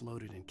flare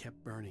floated and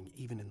kept burning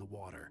even in the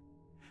water.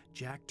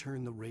 Jack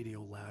turned the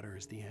radio louder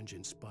as the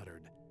engine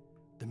sputtered.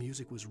 The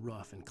music was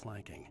rough and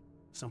clanking,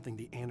 something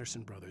the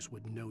Anderson brothers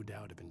would no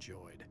doubt have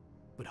enjoyed.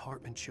 But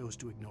Hartman chose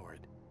to ignore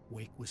it.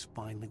 Wake was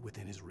finally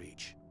within his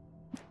reach.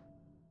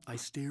 I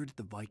stared at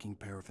the Viking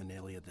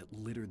paraphernalia that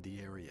littered the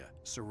area,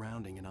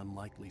 surrounding an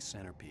unlikely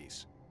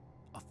centerpiece.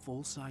 A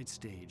full-size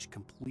stage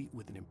complete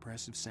with an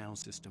impressive sound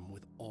system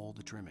with all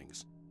the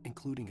trimmings,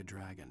 including a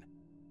dragon.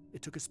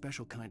 It took a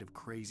special kind of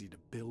crazy to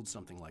build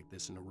something like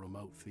this in a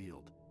remote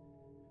field.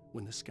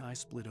 When the sky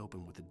split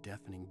open with a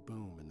deafening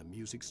boom and the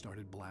music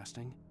started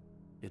blasting,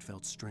 it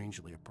felt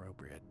strangely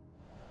appropriate.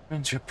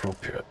 Strangely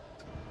appropriate.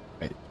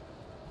 Wait.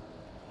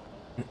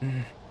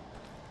 I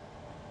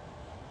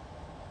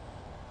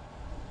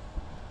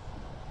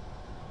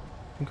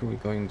think we're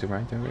going the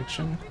right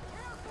direction.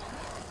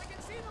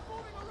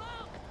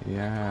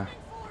 Yeah.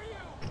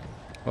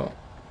 Oh.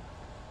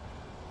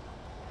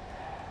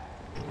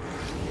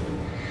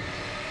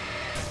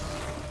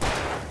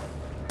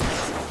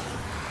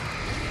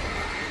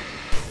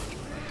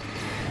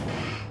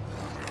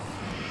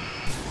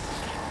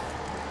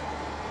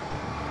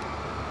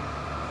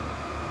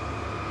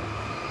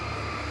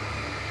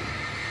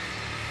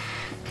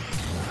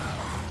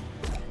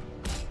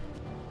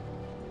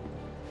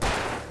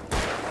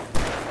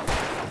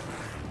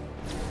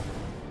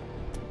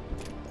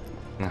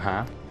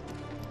 Uh-huh.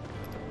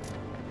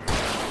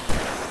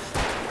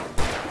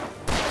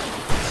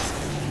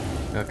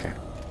 Okay.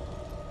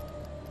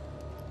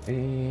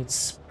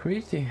 It's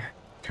pretty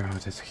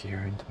crowded here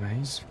in the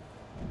maze.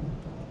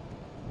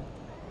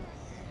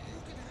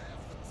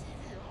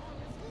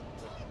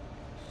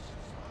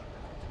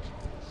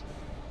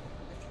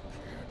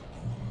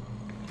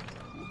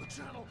 The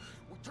channel,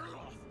 we turn it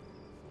off.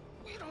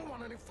 We don't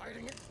want any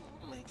fighting. It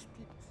makes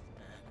people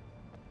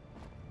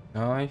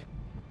sad. Aye.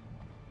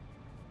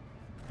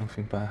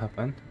 Nothing bad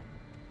happened.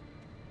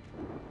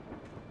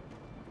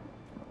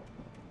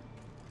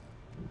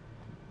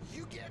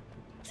 You get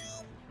 2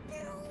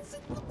 pills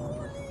in the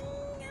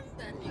morning, and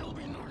then you'll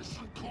be nice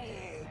and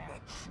calm.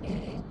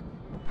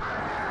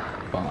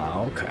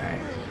 Wow,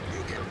 okay.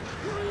 You get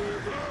 3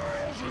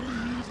 pills in the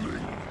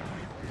evening.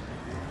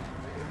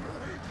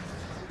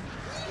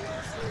 You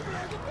sleep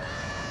like a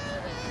baby.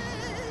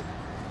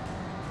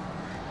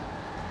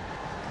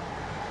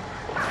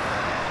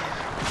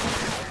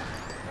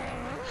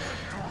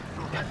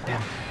 God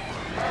damn.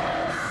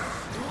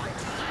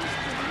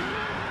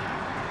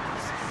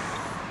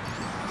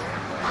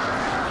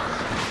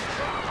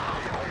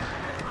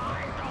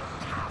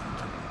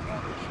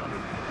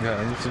 Yeah, I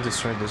need to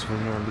destroy this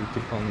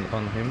vulnerability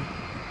on him.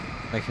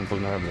 Make him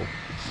vulnerable.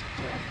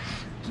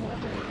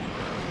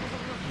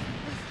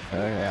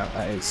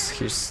 Yeah,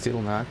 he's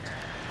still not.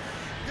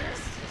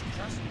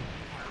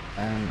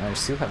 And I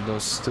still have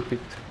those stupid...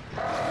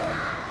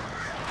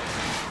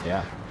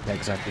 Yeah,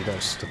 exactly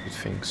those stupid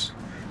things.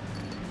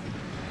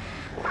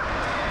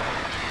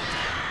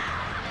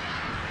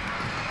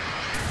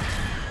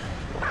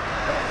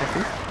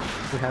 Okay,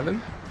 we have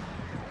him.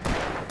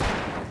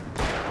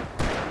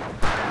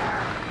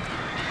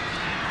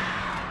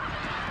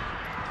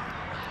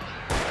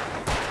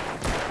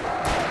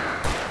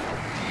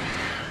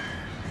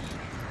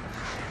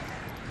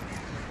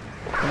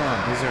 Come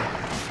on, is there...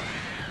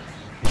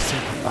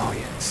 Oh,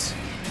 yes.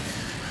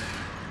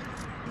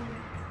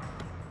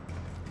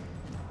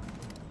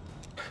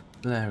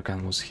 The air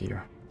gun was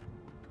here.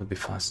 It would be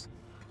fast.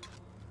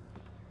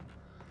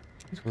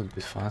 It will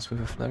be fast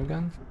with a flare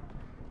gun.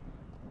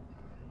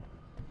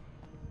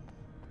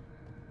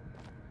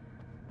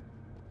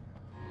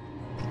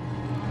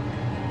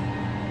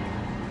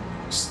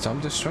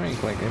 Stop destroying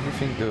like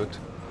everything, dude.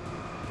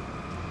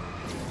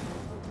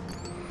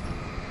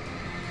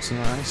 It's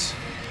nice.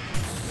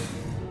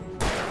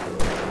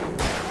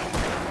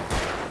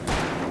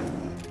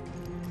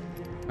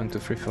 One, two,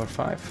 three, four,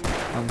 five.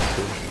 1,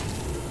 2.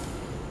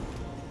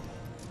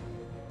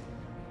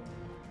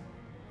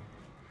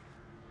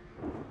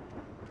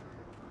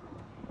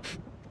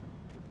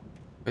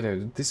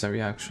 Wait, this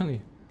area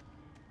actually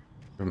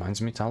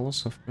reminds me,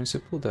 Talos, of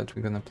Principle that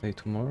we're gonna play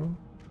tomorrow,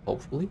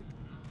 hopefully.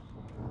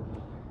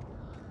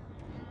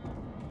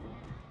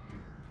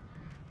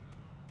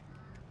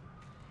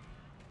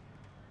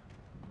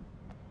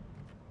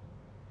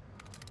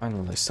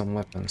 Finally, some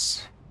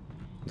weapons.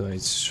 Though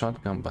it's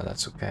shotgun, but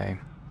that's okay.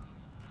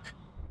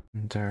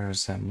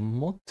 There's a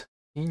mod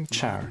in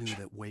charge. Mott knew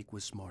that Wake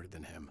was smarter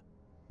than him.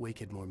 Wake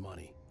had more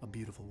money, a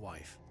beautiful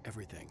wife,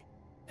 everything.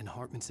 And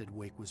Hartman said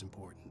Wake was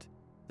important.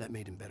 That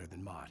made him better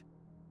than Mott.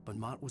 But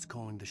Mott was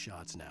calling the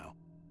shots now.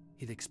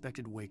 He'd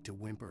expected Wake to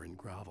whimper and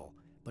grovel,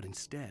 but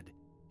instead,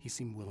 he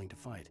seemed willing to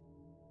fight.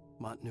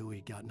 Mott knew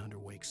he'd gotten under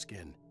Wake's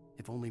skin.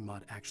 If only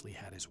Mott actually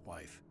had his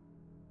wife.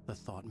 The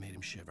thought made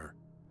him shiver.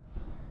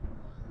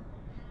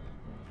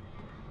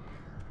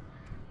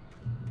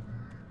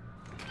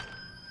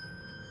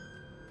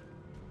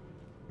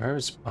 Where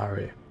is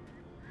Barry?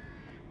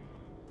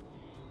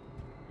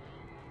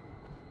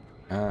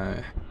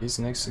 He's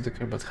next to the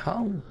car, but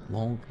how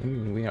long? I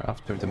mean, we are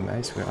after the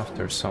maze, we're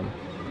after some...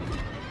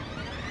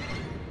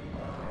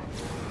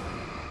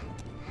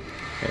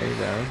 Hey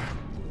there.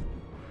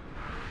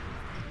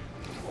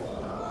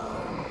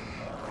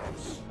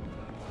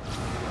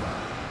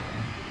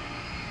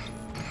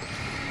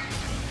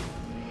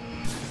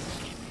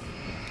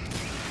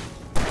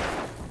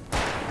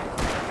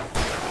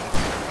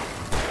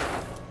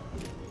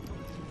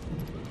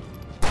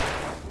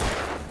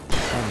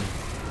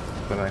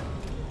 Bye-bye.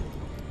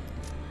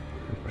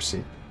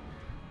 Proceed.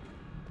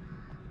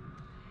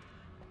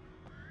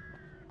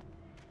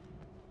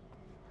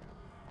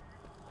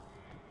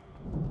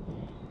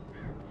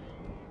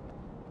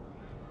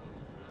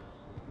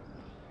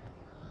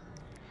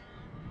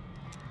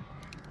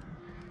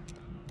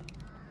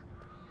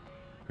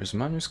 There's a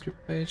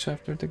manuscript page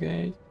after the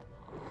gate.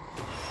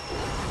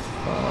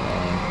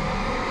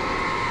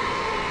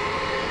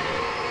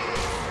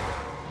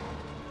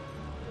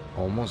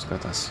 Almost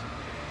got us.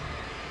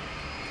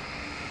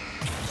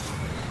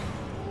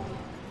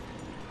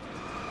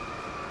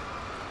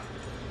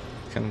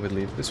 Can we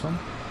leave this one?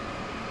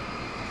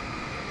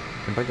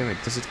 And by the way,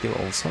 does it kill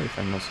also if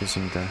I'm not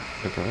using the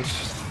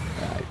brush?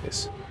 Yeah, it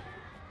is.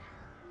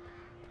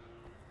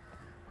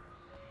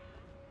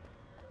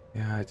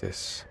 Yeah, it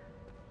is.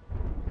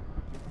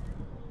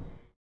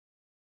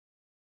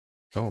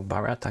 Oh,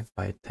 Barry attacked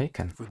by a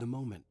Taken. For the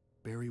moment,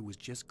 Barry was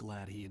just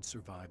glad he had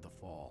survived the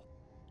fall.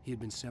 He had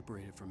been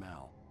separated from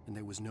Al, and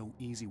there was no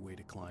easy way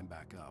to climb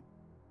back up.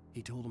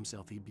 He told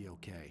himself he'd be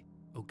okay,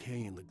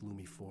 okay in the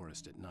gloomy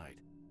forest at night.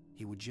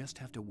 He would just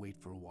have to wait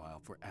for a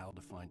while for Al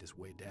to find his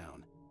way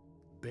down.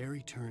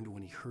 Barry turned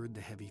when he heard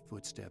the heavy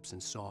footsteps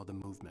and saw the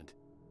movement.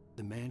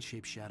 The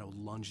man-shaped shadow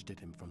lunged at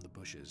him from the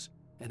bushes,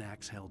 an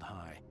axe held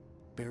high.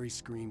 Barry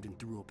screamed and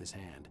threw up his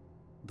hand.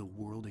 The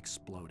world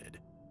exploded.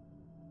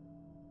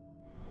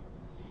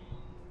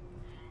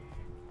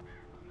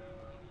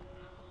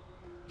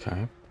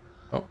 Okay.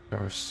 Oh,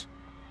 there's...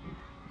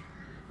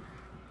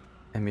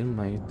 Emil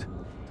made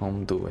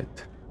Tom do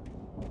it.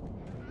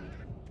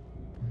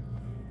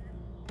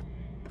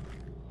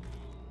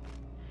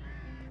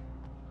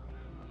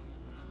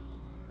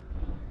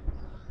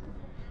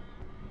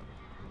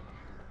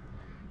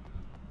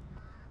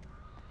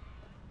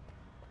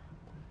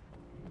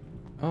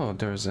 Oh,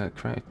 there's a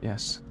crate,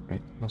 yes.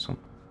 Great, awesome.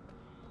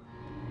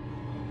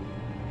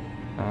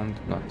 And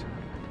not.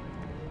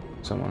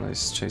 Someone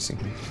is chasing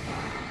me.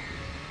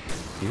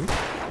 You?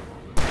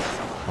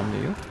 Only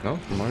you? No,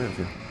 more of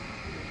you.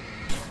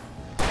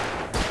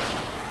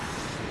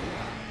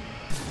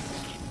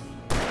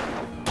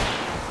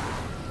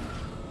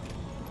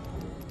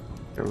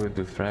 There will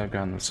be flare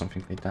gun or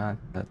something like that.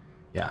 But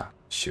yeah,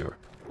 sure.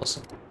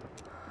 Awesome.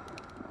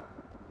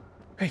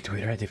 Great,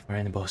 we're ready for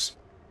any boss.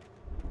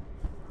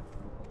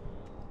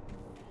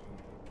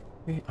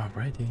 We are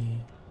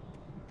ready.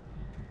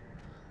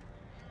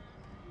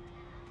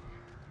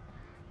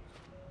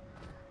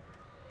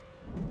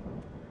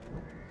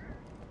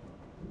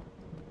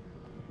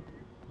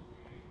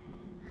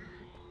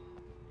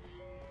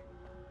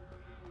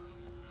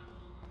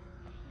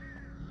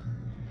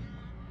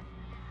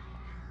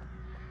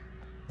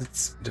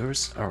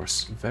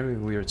 There's very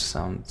weird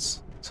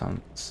sounds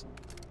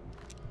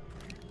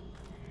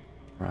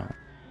around.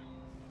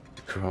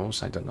 The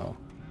crows, I don't know.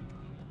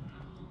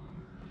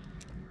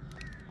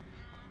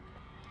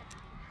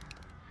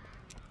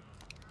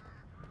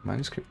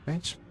 Manuscript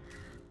page.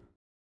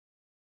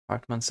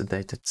 Hartman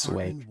sedated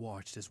Wake. Hartman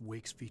watched as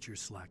Wake's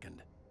features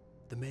slackened.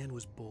 The man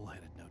was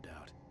bullheaded, no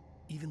doubt.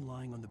 Even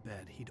lying on the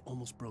bed, he'd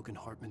almost broken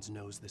Hartman's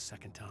nose the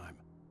second time.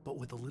 But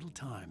with a little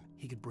time,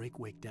 he could break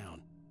Wake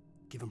down,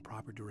 give him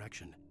proper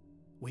direction.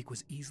 Wake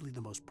was easily the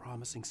most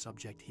promising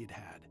subject he'd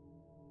had.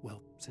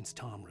 Well, since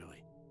Tom,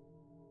 really.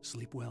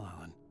 Sleep well,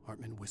 Alan,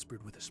 Hartman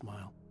whispered with a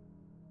smile.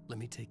 Let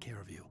me take care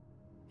of you.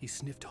 He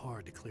sniffed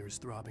hard to clear his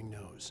throbbing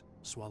nose,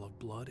 swallowed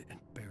blood, and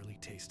barely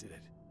tasted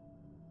it.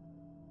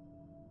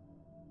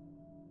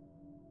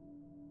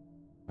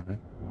 Okay.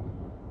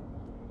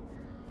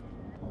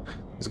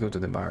 Let's go to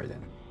the bar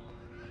then.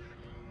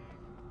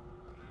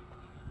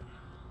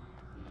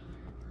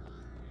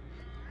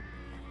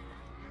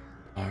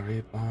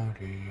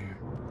 Party.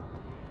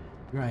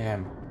 Here I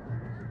am.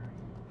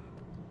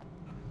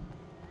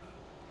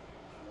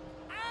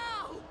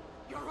 Ow!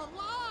 You're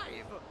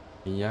alive!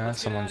 Yeah,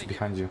 someone's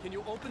behind you. Can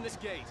you open this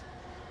gate?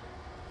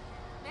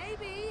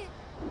 Maybe.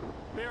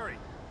 Barry!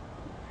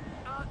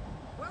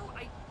 Well,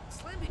 I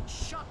slammed it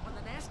shut when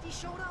the nasty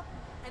showed up,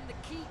 and the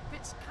key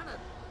fits kind of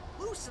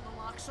loose in the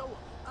lock, so,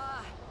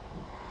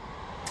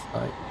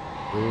 Right.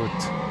 Good.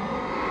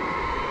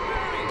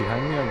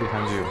 Behind me or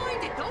behind you? I'll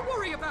find it! Don't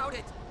worry about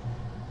it!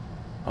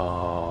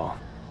 Oh.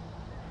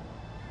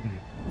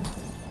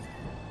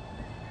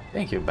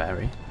 Thank you,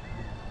 Barry.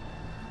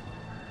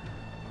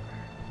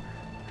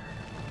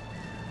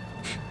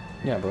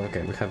 Yeah, but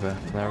okay, we have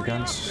flare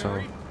guns, so...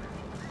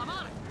 I'm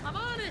on it! I'm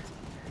on it!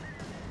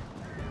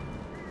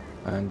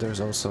 And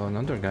there's also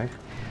another guy.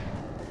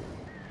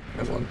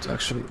 I want to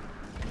actually...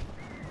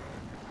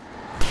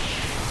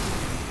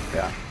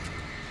 Yeah.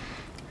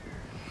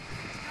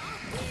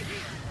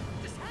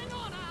 Just hang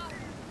on, Al!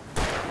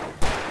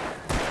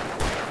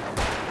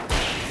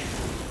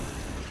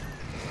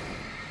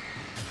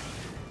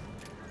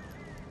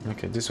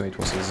 Okay, this way it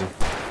was easy.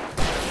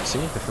 See,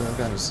 the flare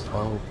gun is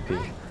OP.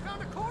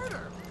 Found a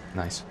quarter!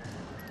 Nice.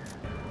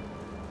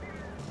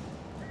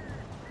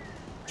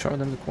 Show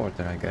them the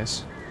quarter, I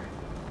guess.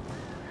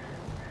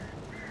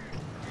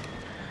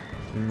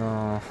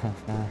 No.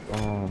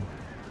 Oh.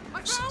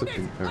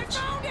 Stupid birds.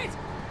 I found it!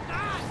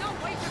 Ah,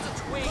 no, wait, there's a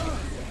twig!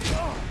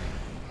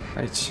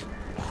 Right.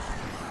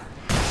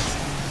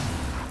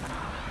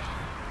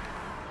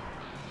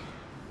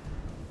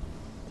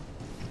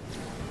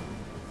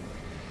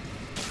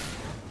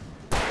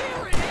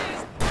 Here it is!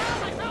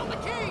 Al, I found the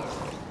key!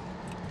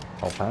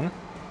 Open.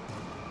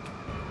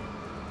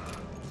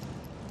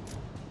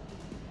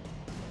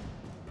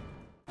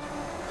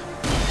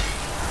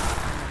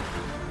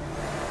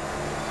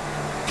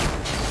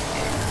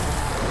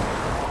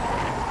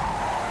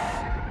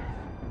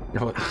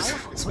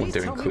 It's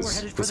wondering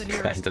who's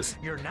behind us.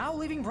 You're now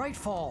leaving Bright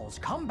Falls.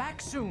 Come back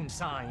soon,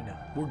 sign.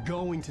 We're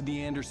going to the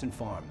Anderson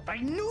farm. I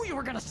knew you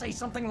were gonna say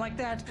something like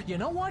that. You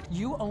know what?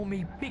 You owe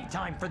me big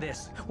time for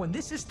this. When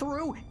this is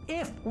through,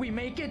 if we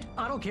make it,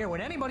 I don't care what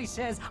anybody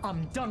says,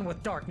 I'm done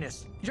with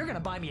darkness. You're gonna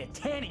buy me a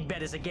tanning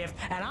bed as a gift,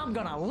 and I'm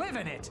gonna live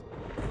in it.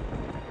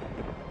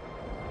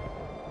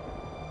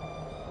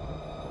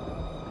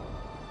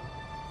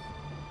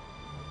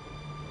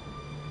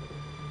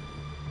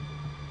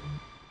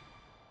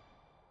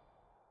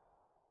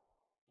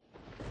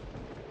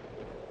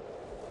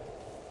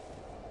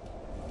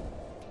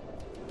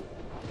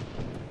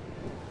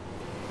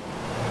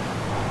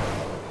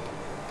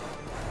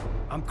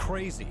 I'm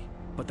crazy,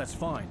 but that's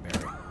fine,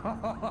 Barry.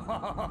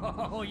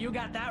 Oh, you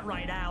got that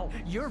right, Al.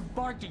 You're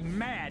barking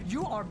mad.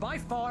 You are by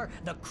far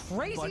the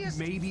craziest...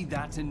 But maybe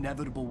that's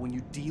inevitable when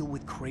you deal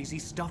with crazy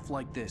stuff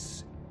like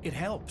this. It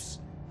helps.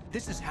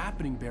 This is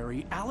happening,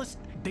 Barry. Alice,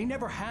 they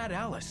never had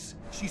Alice.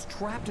 She's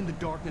trapped in the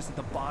darkness at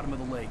the bottom of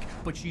the lake,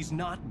 but she's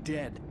not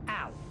dead.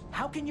 Al,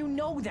 how can you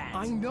know that?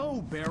 I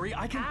know, Barry.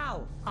 I can...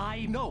 Al,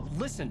 No,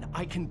 listen.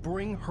 I can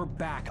bring her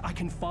back. I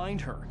can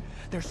find her.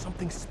 There's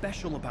something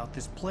special about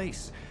this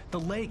place. The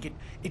lake,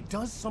 it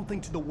does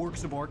something to the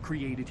works of art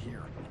created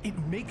here. It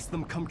makes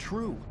them come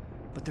true.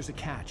 But there's a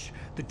catch.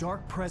 The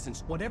dark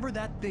presence, whatever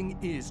that thing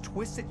is,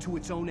 twists it to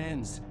its own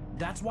ends.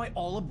 That's why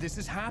all of this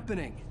is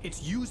happening.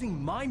 It's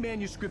using my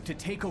manuscript to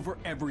take over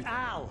everything.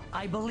 Al,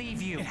 I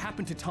believe you. It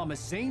happened to Thomas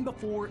Zane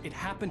before, it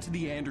happened to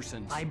the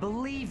Andersons. I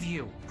believe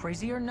you.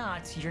 Crazy or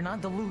not, you're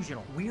not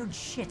delusional. Weird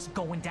shit's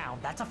going down.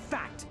 That's a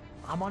fact.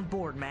 I'm on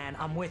board, man.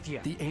 I'm with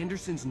you. The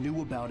Andersons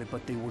knew about it,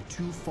 but they were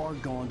too far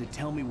gone to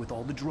tell me with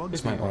all the drugs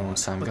It's they my were own on.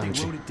 Sam But they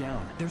Ganji. wrote it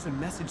down. There's a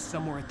message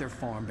somewhere at their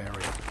farm, Barry.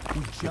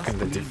 We just Look at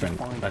the need to different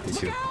find it.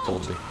 attitude,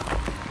 totally.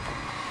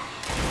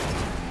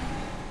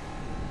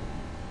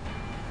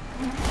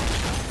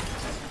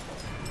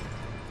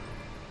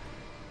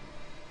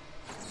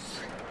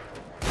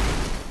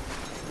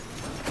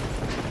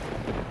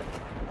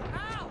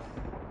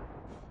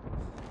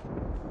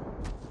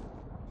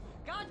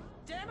 God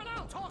damn it,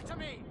 Al, talk to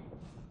me!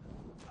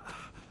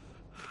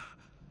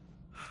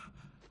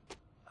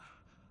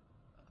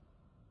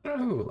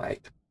 Oh,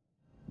 light.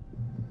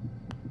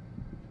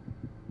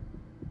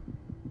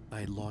 I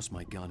had lost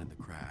my gun in the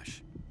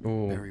crash.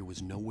 Oh. Barry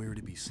was nowhere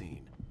to be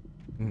seen.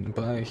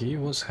 But he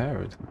was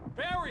heard.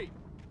 Barry!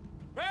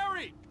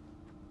 Barry!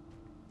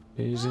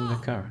 He's in the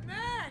car.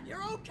 Man,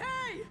 you're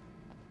okay!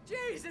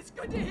 Jeez, it's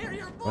good to hear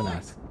your Or not.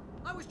 voice.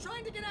 I was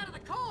trying to get out of the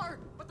car,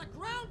 but the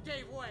ground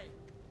gave way.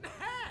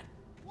 Man,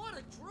 what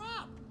a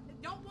drop.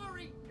 And don't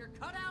worry, your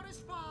cutout is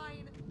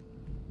fine.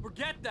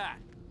 Forget that.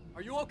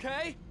 Are you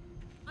okay?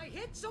 I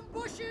hit some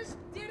bushes,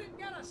 didn't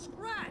get a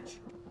scratch.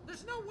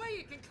 There's no way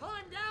you can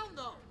climb down,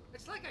 though.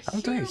 It's like a How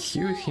do I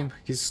sheer hear wall. him?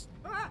 He's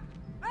Help!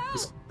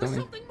 There's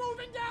something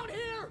moving down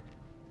here!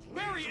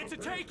 Barry, it's a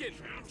taken!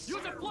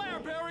 Use a flare,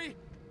 Barry!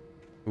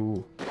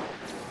 Ooh.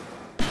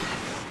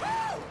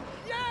 Oh,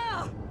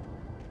 yeah!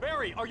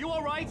 Barry, are you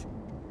alright?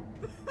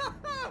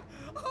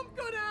 I'm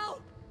good, Al!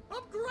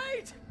 I'm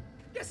great!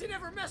 Guess you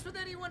never messed with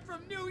anyone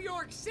from New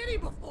York City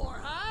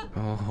before, huh?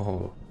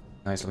 Oh,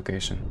 nice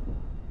location.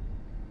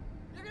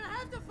 You're gonna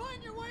have to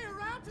find your way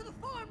around to the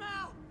farm,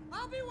 Al!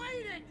 I'll be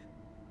waiting!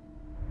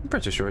 I'm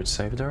pretty sure it's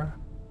safe there.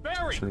 Barry,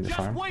 Actually, the just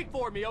farm. wait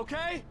for me,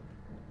 okay?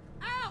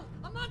 Al!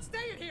 I'm not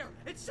staying here!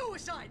 It's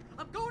suicide!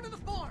 I'm going to the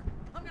farm!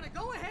 I'm gonna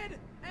go ahead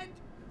and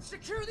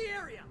secure the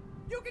area!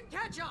 You can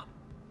catch up!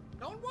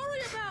 Don't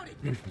worry about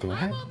it! Go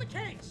ahead. I'm on the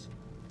case!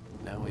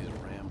 Now he's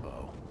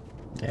Rambo.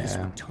 Yeah. This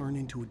would turn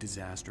into a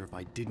disaster if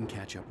I didn't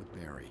catch up with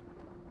Barry.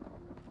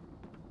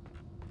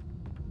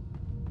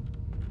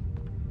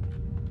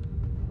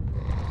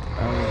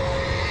 Do I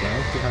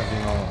have to have, you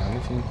know,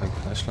 anything like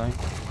flashlight?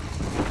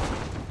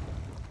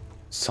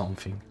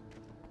 Something.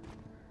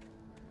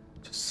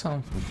 Just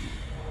something.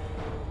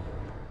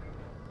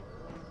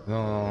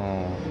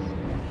 No.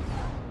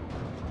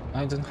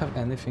 I don't have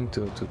anything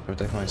to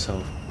protect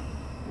myself.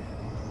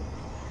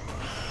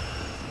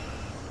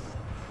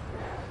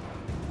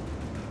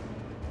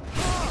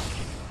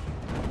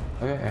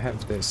 Okay, I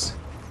have this.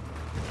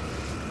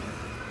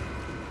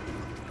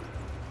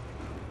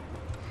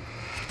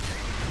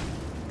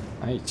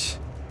 Aight.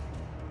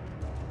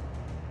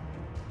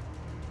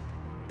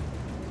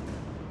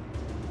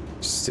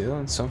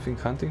 Still something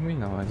hunting me?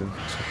 No, I don't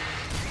think so.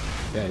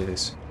 Yeah, it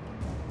is.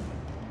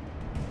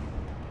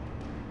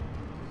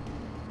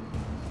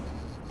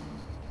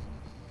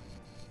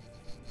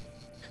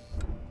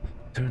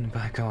 Turn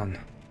back on.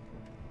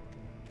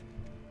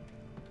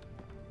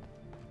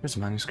 There's a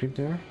manuscript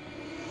there.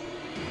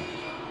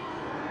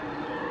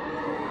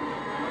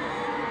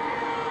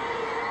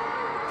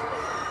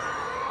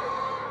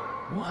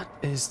 What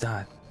is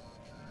that?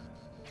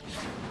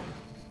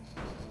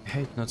 I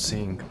hate not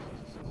seeing.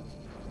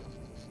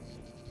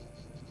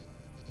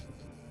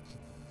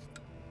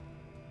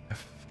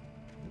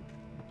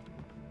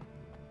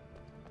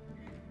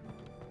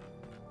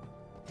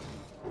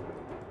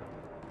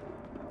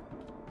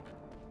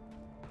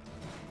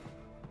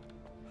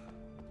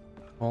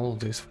 All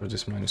this for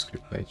this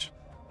manuscript page.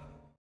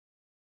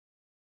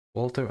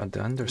 Walter at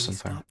the Anderson When he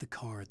farm. stopped the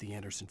car at the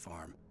Anderson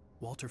farm,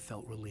 Walter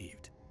felt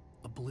relieved.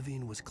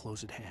 Oblivion was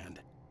close at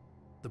hand.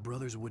 The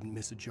brothers wouldn't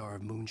miss a jar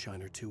of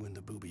moonshine or two in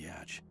the booby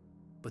hatch.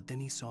 But then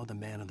he saw the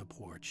man on the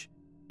porch,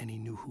 and he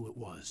knew who it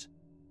was.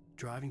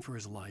 Driving for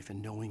his life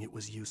and knowing it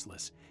was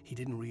useless, he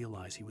didn't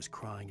realize he was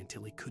crying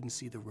until he couldn't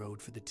see the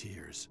road for the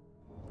tears.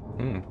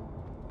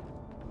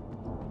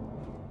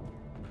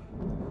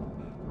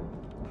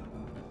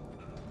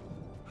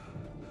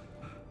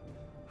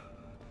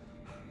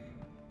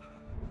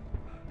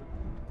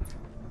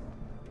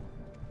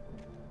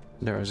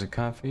 There is a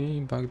cafe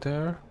back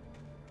there.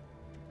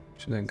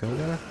 Should I go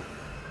there?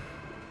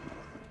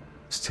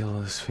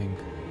 Still this thing.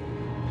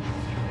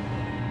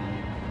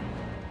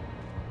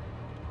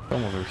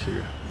 Come over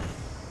here.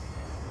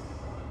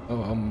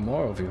 Oh,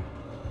 more of you.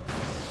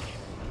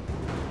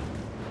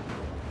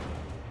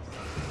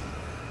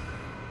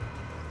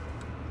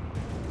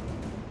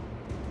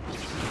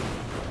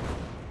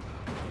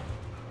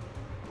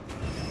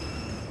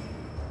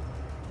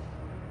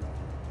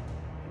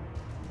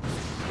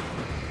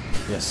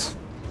 Yes.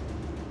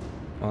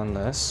 One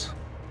less.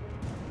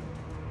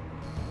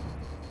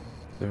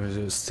 There is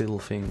a still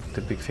thing,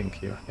 the big thing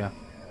here, yeah.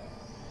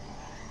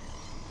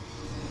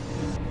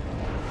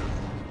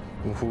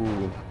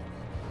 Woohoo.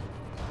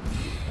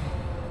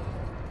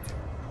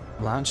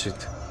 Launch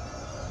it.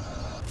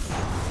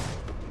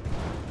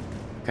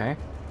 Okay.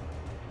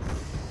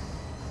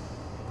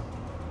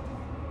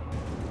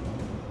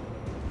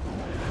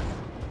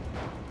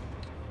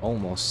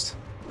 Almost.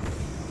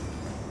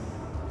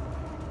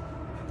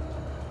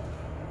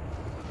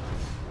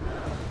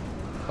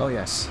 Oh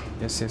yes,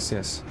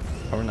 yes.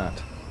 Or not.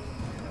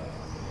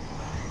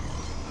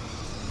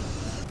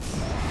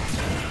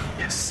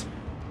 Yes.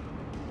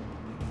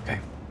 Okay.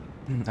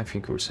 I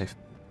think we're safe.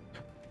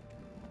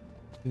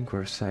 I'm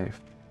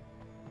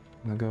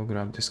gonna go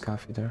grab this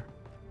coffee there.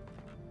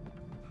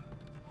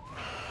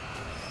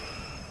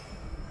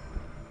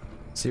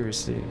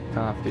 Seriously,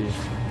 coffee.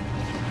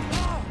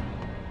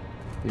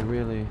 You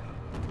really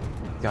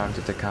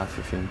guarded the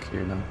coffee thing,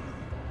 you know.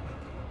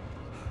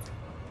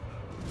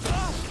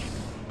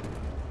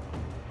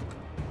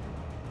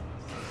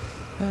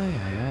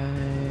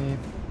 Ay.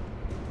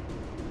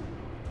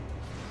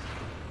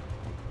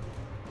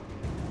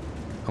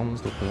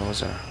 Comes the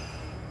closer.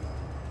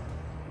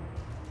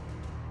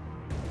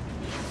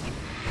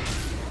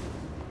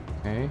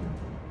 Okay,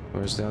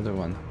 where's the other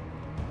one?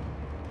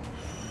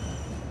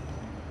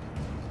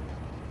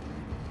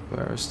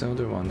 Where's the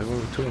other one? There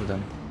were two of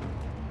them.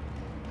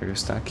 Are you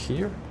stuck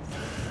here?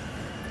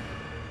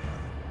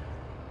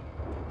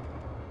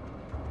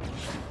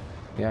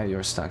 Yeah,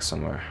 you're stuck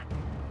somewhere.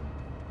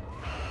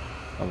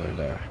 Over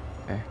there.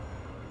 Okay.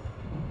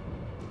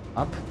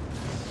 Up.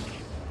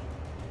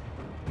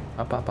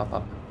 Up, up, up,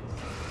 up.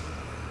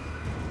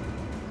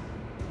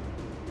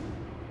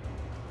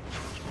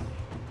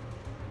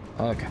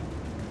 Okay.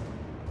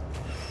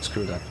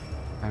 Screw that.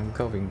 I'm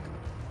going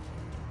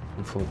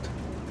on foot.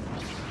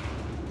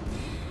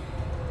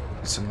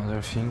 There's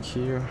another thing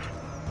here.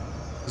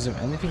 Is there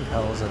anything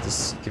else that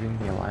is giving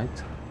me a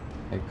light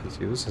I could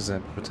use as a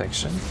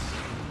protection?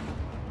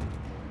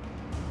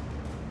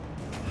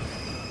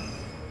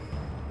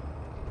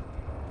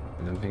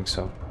 I don't think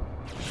so.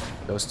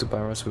 Those two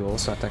barrels will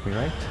also attack me,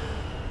 right?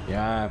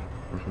 Yeah.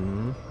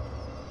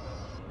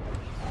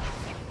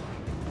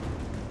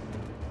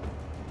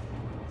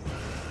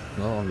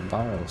 Not only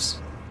barrels.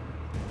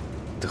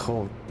 The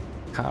whole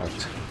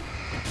cart.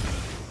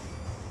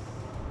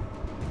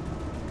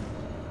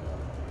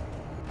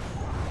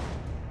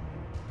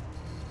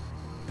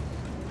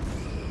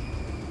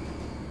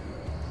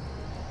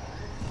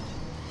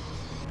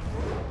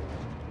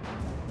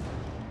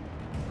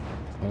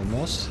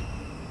 Almost.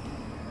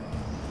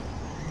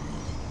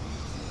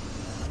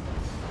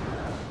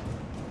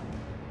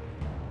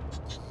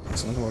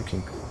 It's not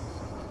working.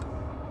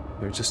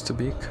 You're just too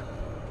big.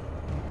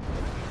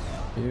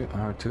 You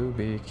are too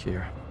big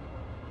here.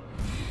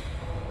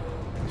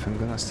 If I'm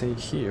gonna stay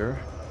here,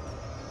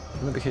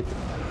 I'm gonna be hit.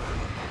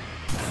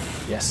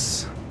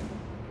 Yes.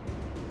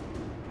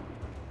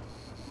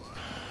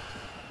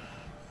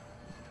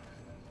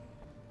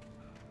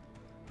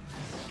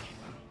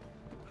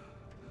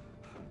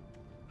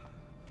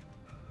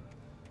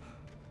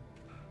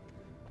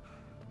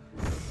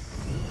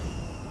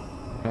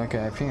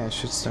 Okay, I think I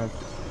should start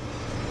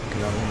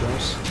grabbing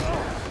those.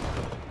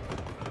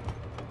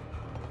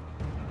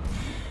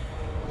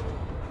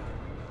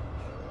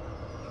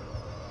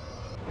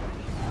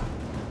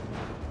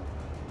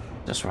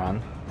 Just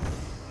run.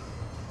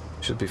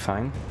 Should be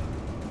fine.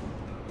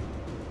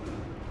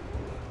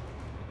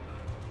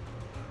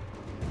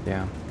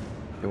 Yeah,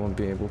 they won't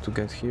be able to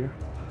get here.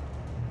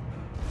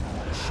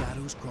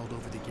 Shadows crawled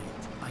over the gate.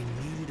 I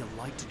needed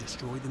a light to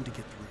destroy them to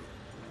get through.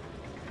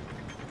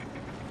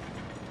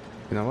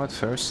 You know what?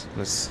 First,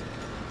 let's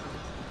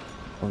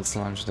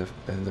launch the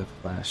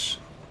flash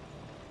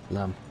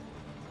lamp.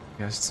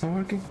 Yes, it's not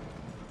working.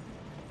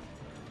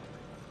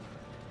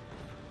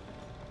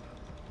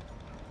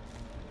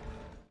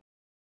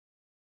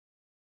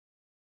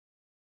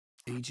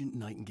 Agent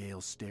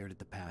Nightingale stared at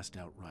the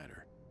passed-out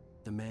rider.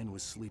 The man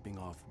was sleeping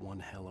off one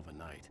hell of a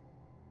night.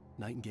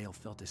 Nightingale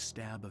felt a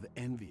stab of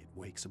envy at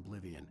Wake's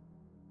oblivion,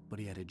 but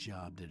he had a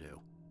job to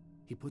do.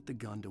 He put the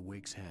gun to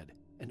Wake's head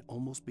and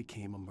almost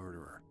became a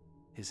murderer.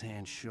 His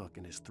hand shook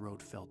and his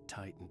throat felt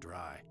tight and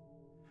dry.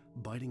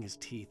 Biting his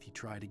teeth, he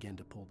tried again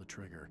to pull the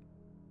trigger.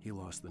 He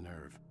lost the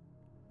nerve.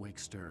 Wake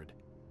stirred.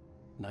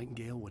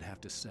 Nightingale would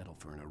have to settle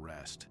for an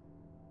arrest.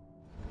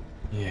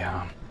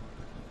 Yeah.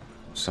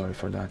 Sorry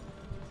for that.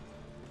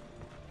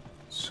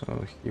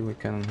 So here we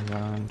can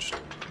launch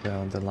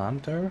the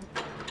lamp there.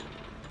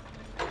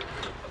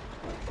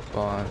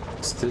 But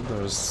still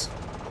there's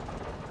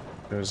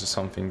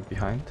something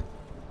behind.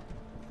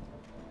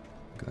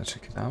 I'm gonna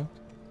check it out.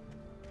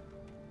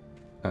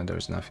 No,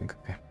 there's nothing.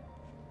 Okay.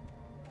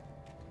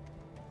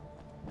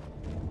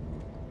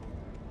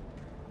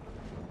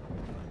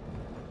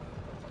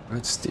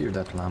 Let's steer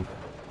that lamp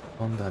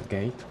on that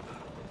gate.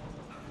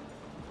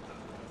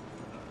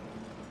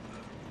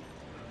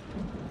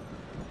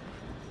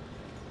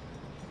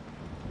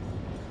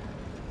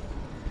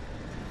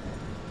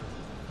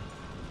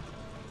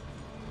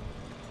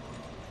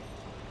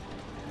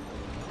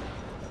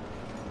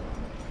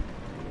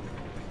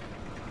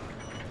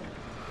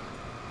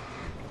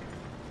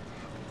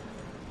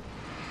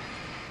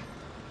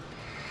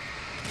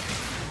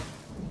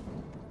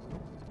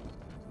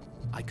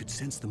 I could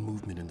sense the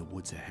movement in the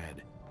woods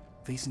ahead.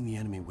 Facing the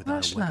enemy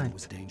without a weapon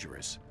was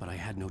dangerous, but I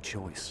had no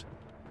choice.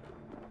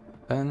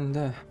 And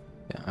yeah,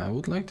 I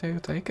would like to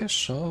take a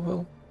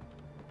shovel.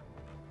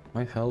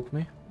 Might help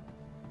me.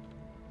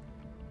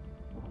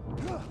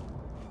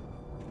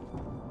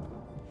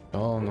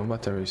 Oh, no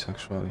batteries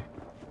actually.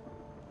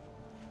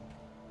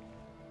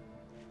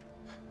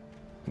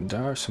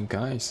 There are some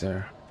guys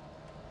there.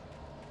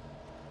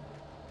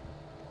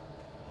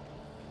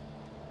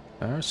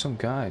 There are some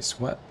guys.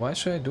 What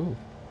should I do?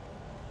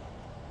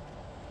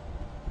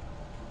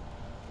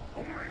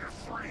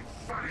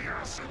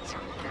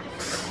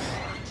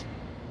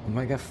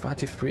 Omega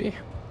fatty free?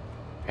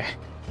 Okay.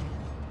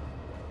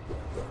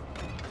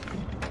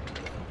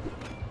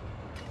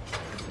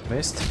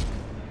 Missed?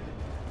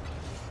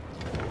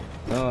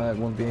 No, I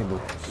won't be able.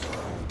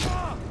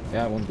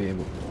 Yeah, I won't be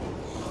able.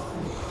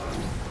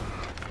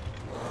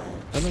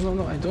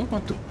 No, I don't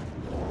want to.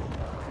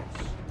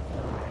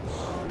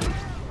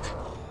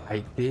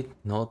 I did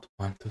not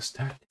want to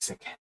start this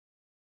again.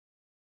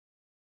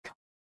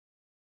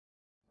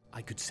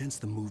 I could sense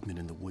the movement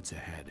in the woods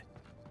ahead.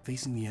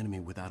 Facing the enemy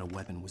without a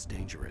weapon was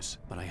dangerous,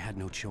 but I had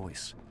no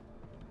choice.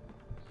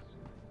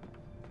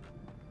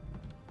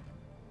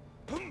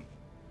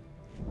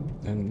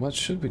 And what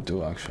should we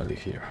do actually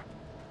here?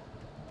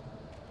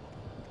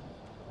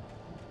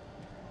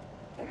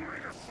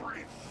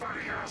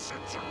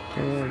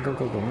 Okay, go,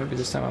 go, go. Maybe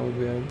this time I will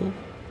be able.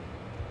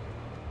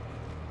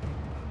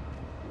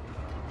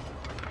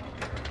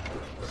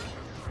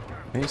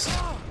 Missed.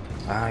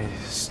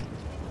 Nice.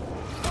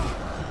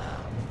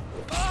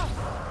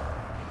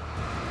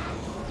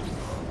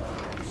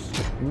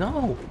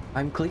 No!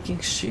 I'm clicking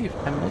shift.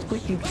 I'm not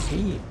clicking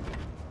A.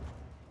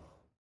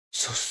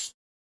 So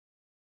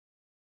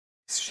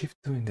is shift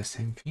doing the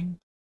same thing?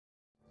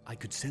 I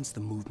could sense the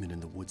movement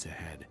in the woods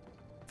ahead.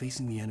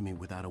 Facing the enemy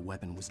without a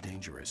weapon was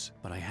dangerous,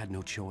 but I had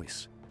no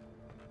choice.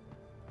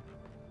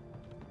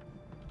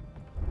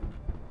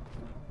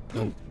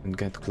 Don't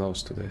get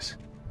close to this.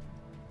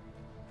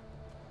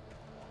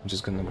 I'm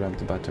just gonna grab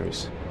the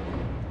batteries.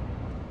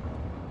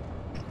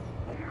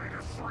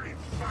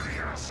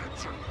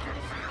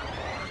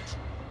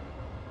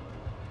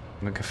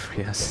 Mega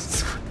free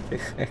assets. What the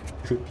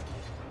heck, dude?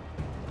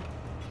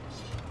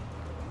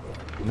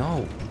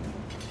 No!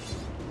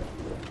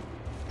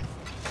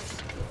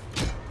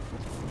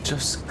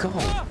 Just go!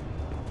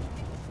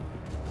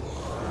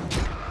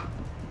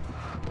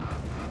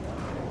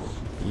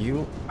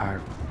 You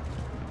are...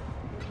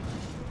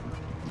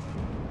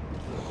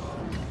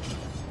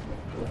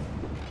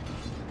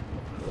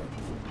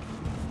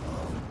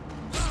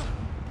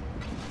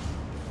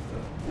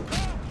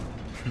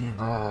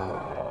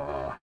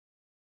 Oh.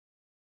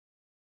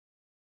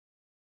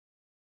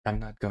 I'm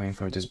not going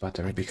for this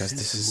battery because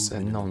this is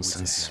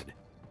nonsense.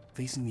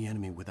 Facing the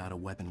enemy without a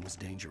weapon was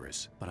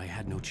dangerous, but I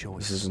had no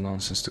choice. This is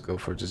nonsense to go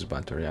for this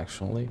battery,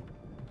 actually.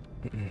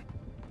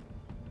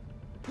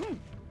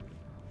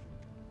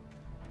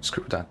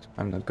 Screw that,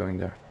 I'm not going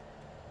there.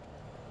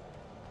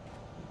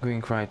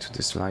 Going right to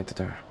this light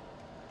there.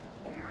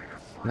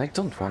 And I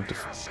don't want to...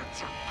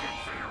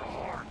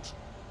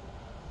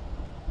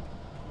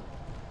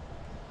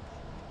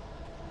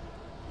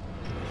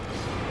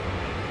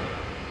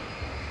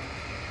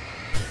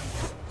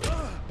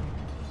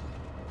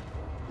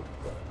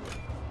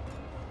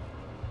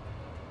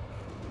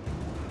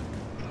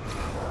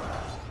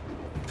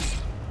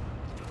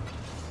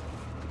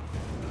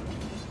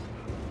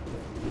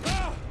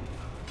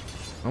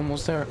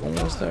 Almost there,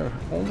 almost there,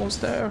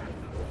 almost there.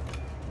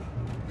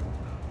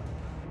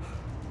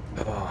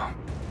 Oh.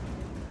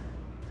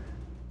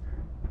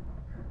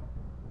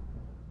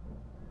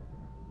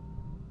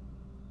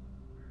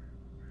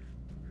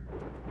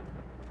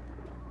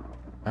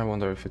 I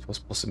wonder if it was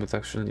possible to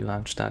actually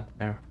launch that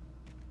there.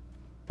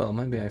 Well,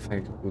 maybe if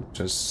I could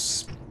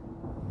just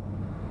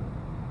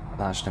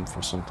launch them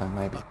for some time,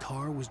 maybe. A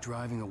car was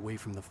driving away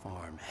from the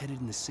farm, headed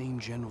in the same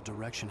general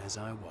direction as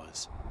I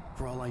was.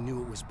 For all I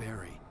knew, it was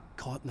Barry,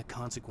 caught in the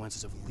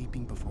consequences of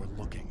leaping before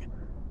looking.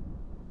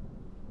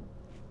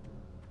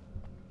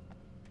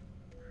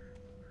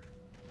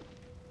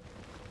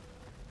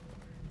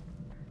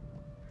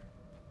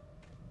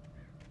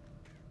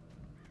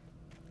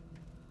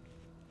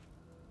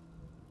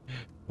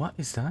 What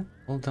is that?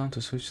 Hold down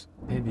to switch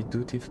heavy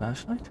duty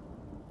flashlight?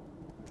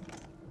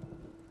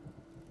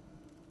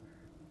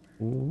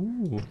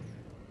 Ooh.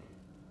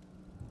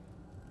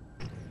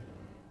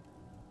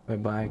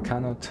 Whereby I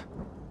cannot...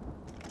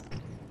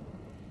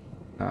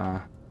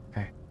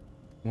 okay.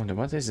 Wonder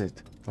what is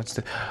it? What's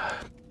the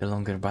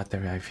longer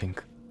battery, I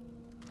think.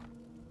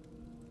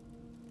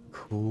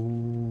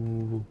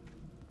 Cool.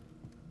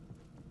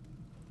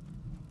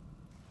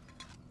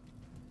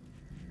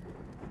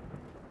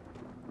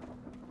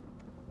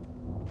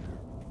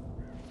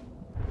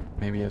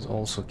 Maybe it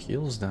also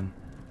kills them.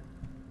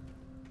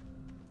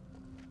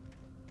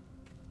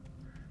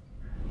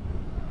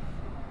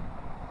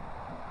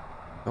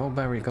 Go,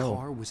 Barry, go. The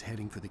car was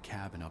heading for the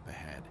cabin up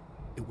ahead.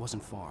 It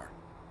wasn't far.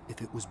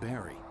 If it was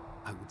Barry,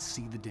 I would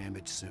see the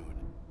damage soon.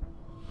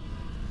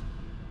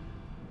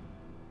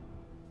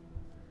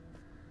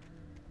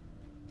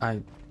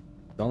 I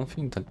don't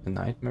think that the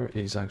nightmare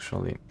is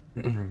actually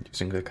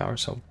using the car,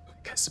 so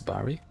I guess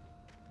Barry.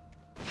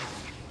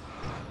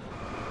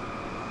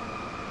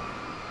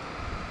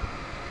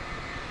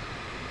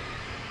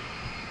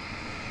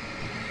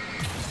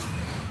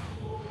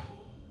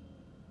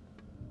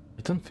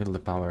 I don't feel the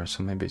power,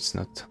 so maybe it's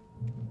not.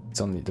 It's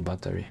only the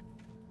battery.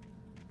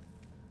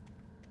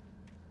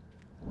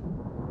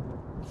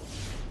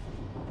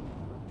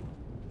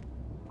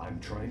 I'm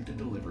trying to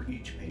deliver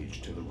each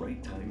page to the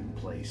right time and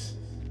place.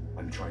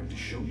 I'm trying to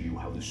show you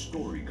how the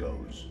story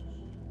goes.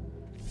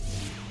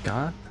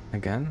 God?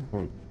 Again?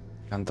 Or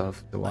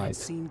Gandalf the I had White?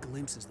 seen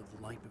glimpses of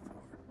the light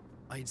before.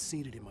 I had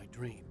seen it in my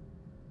dream.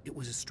 It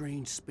was a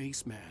strange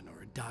spaceman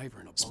or a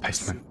diver in a bubble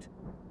suit.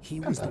 He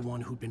was the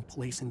one who'd been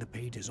placing the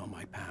pages on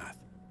my path.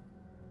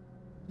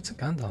 It's a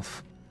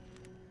Gandalf.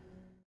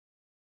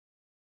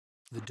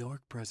 The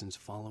dark presence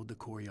followed the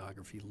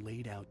choreography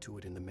laid out to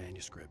it in the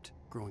manuscript,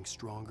 growing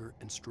stronger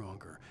and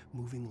stronger,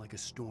 moving like a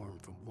storm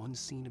from one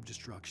scene of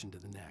destruction to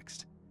the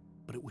next.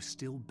 but it was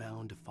still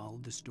bound to follow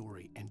the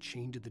story and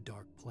chained to the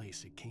dark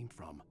place it came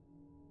from.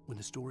 When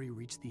the story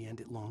reached the end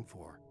it longed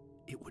for,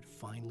 it would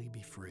finally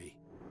be free.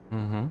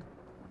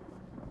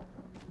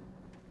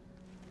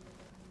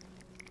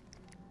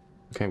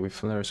 Okay, with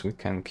flares we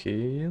can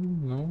kill.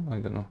 No, I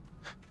don't know.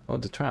 Oh,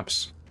 the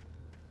traps.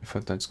 I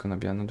thought that's gonna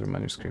be another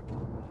manuscript.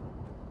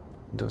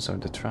 Those are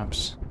the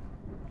traps.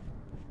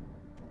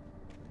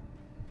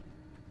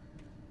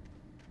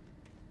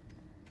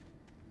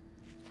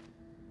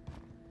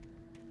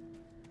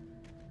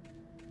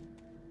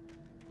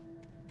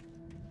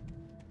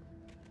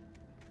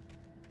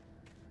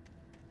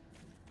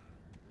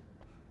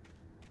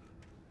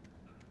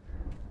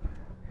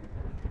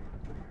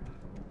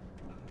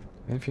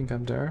 Anything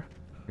up there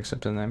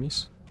except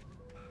enemies?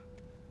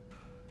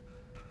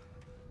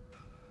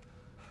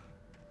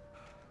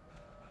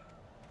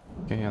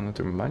 Okay,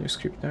 another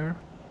manuscript there.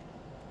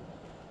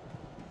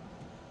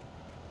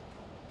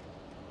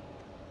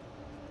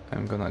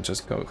 I'm gonna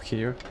just go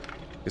here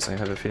because I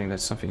have a feeling that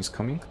something is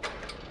coming.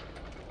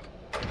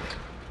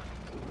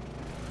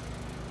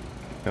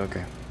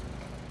 Okay.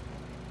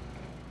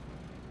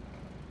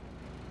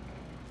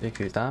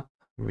 Pick it up,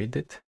 read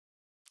it.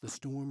 The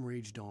storm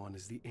raged on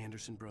as the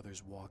Anderson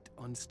brothers walked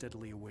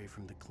unsteadily away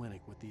from the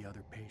clinic with the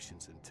other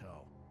patients in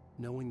tow,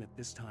 knowing that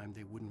this time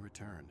they wouldn't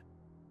return.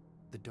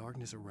 The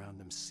darkness around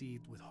them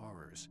seethed with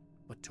horrors,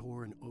 but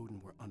Tor and Odin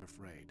were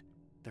unafraid.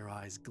 Their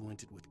eyes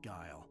glinted with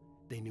guile.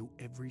 They knew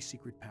every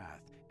secret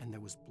path, and there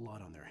was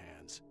blood on their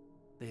hands.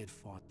 They had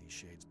fought these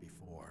shades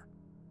before.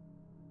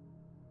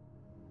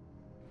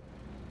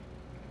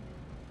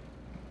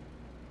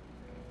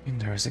 And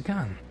there's a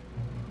gun.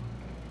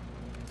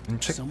 And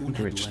check Someone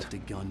had reached. left a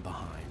gun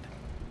behind.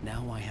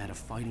 Now I had a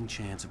fighting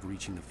chance of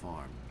reaching the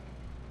farm.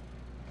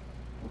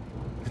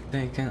 The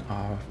taken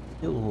are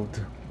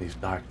filled with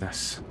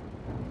darkness.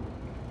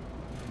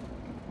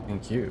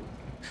 Thank you.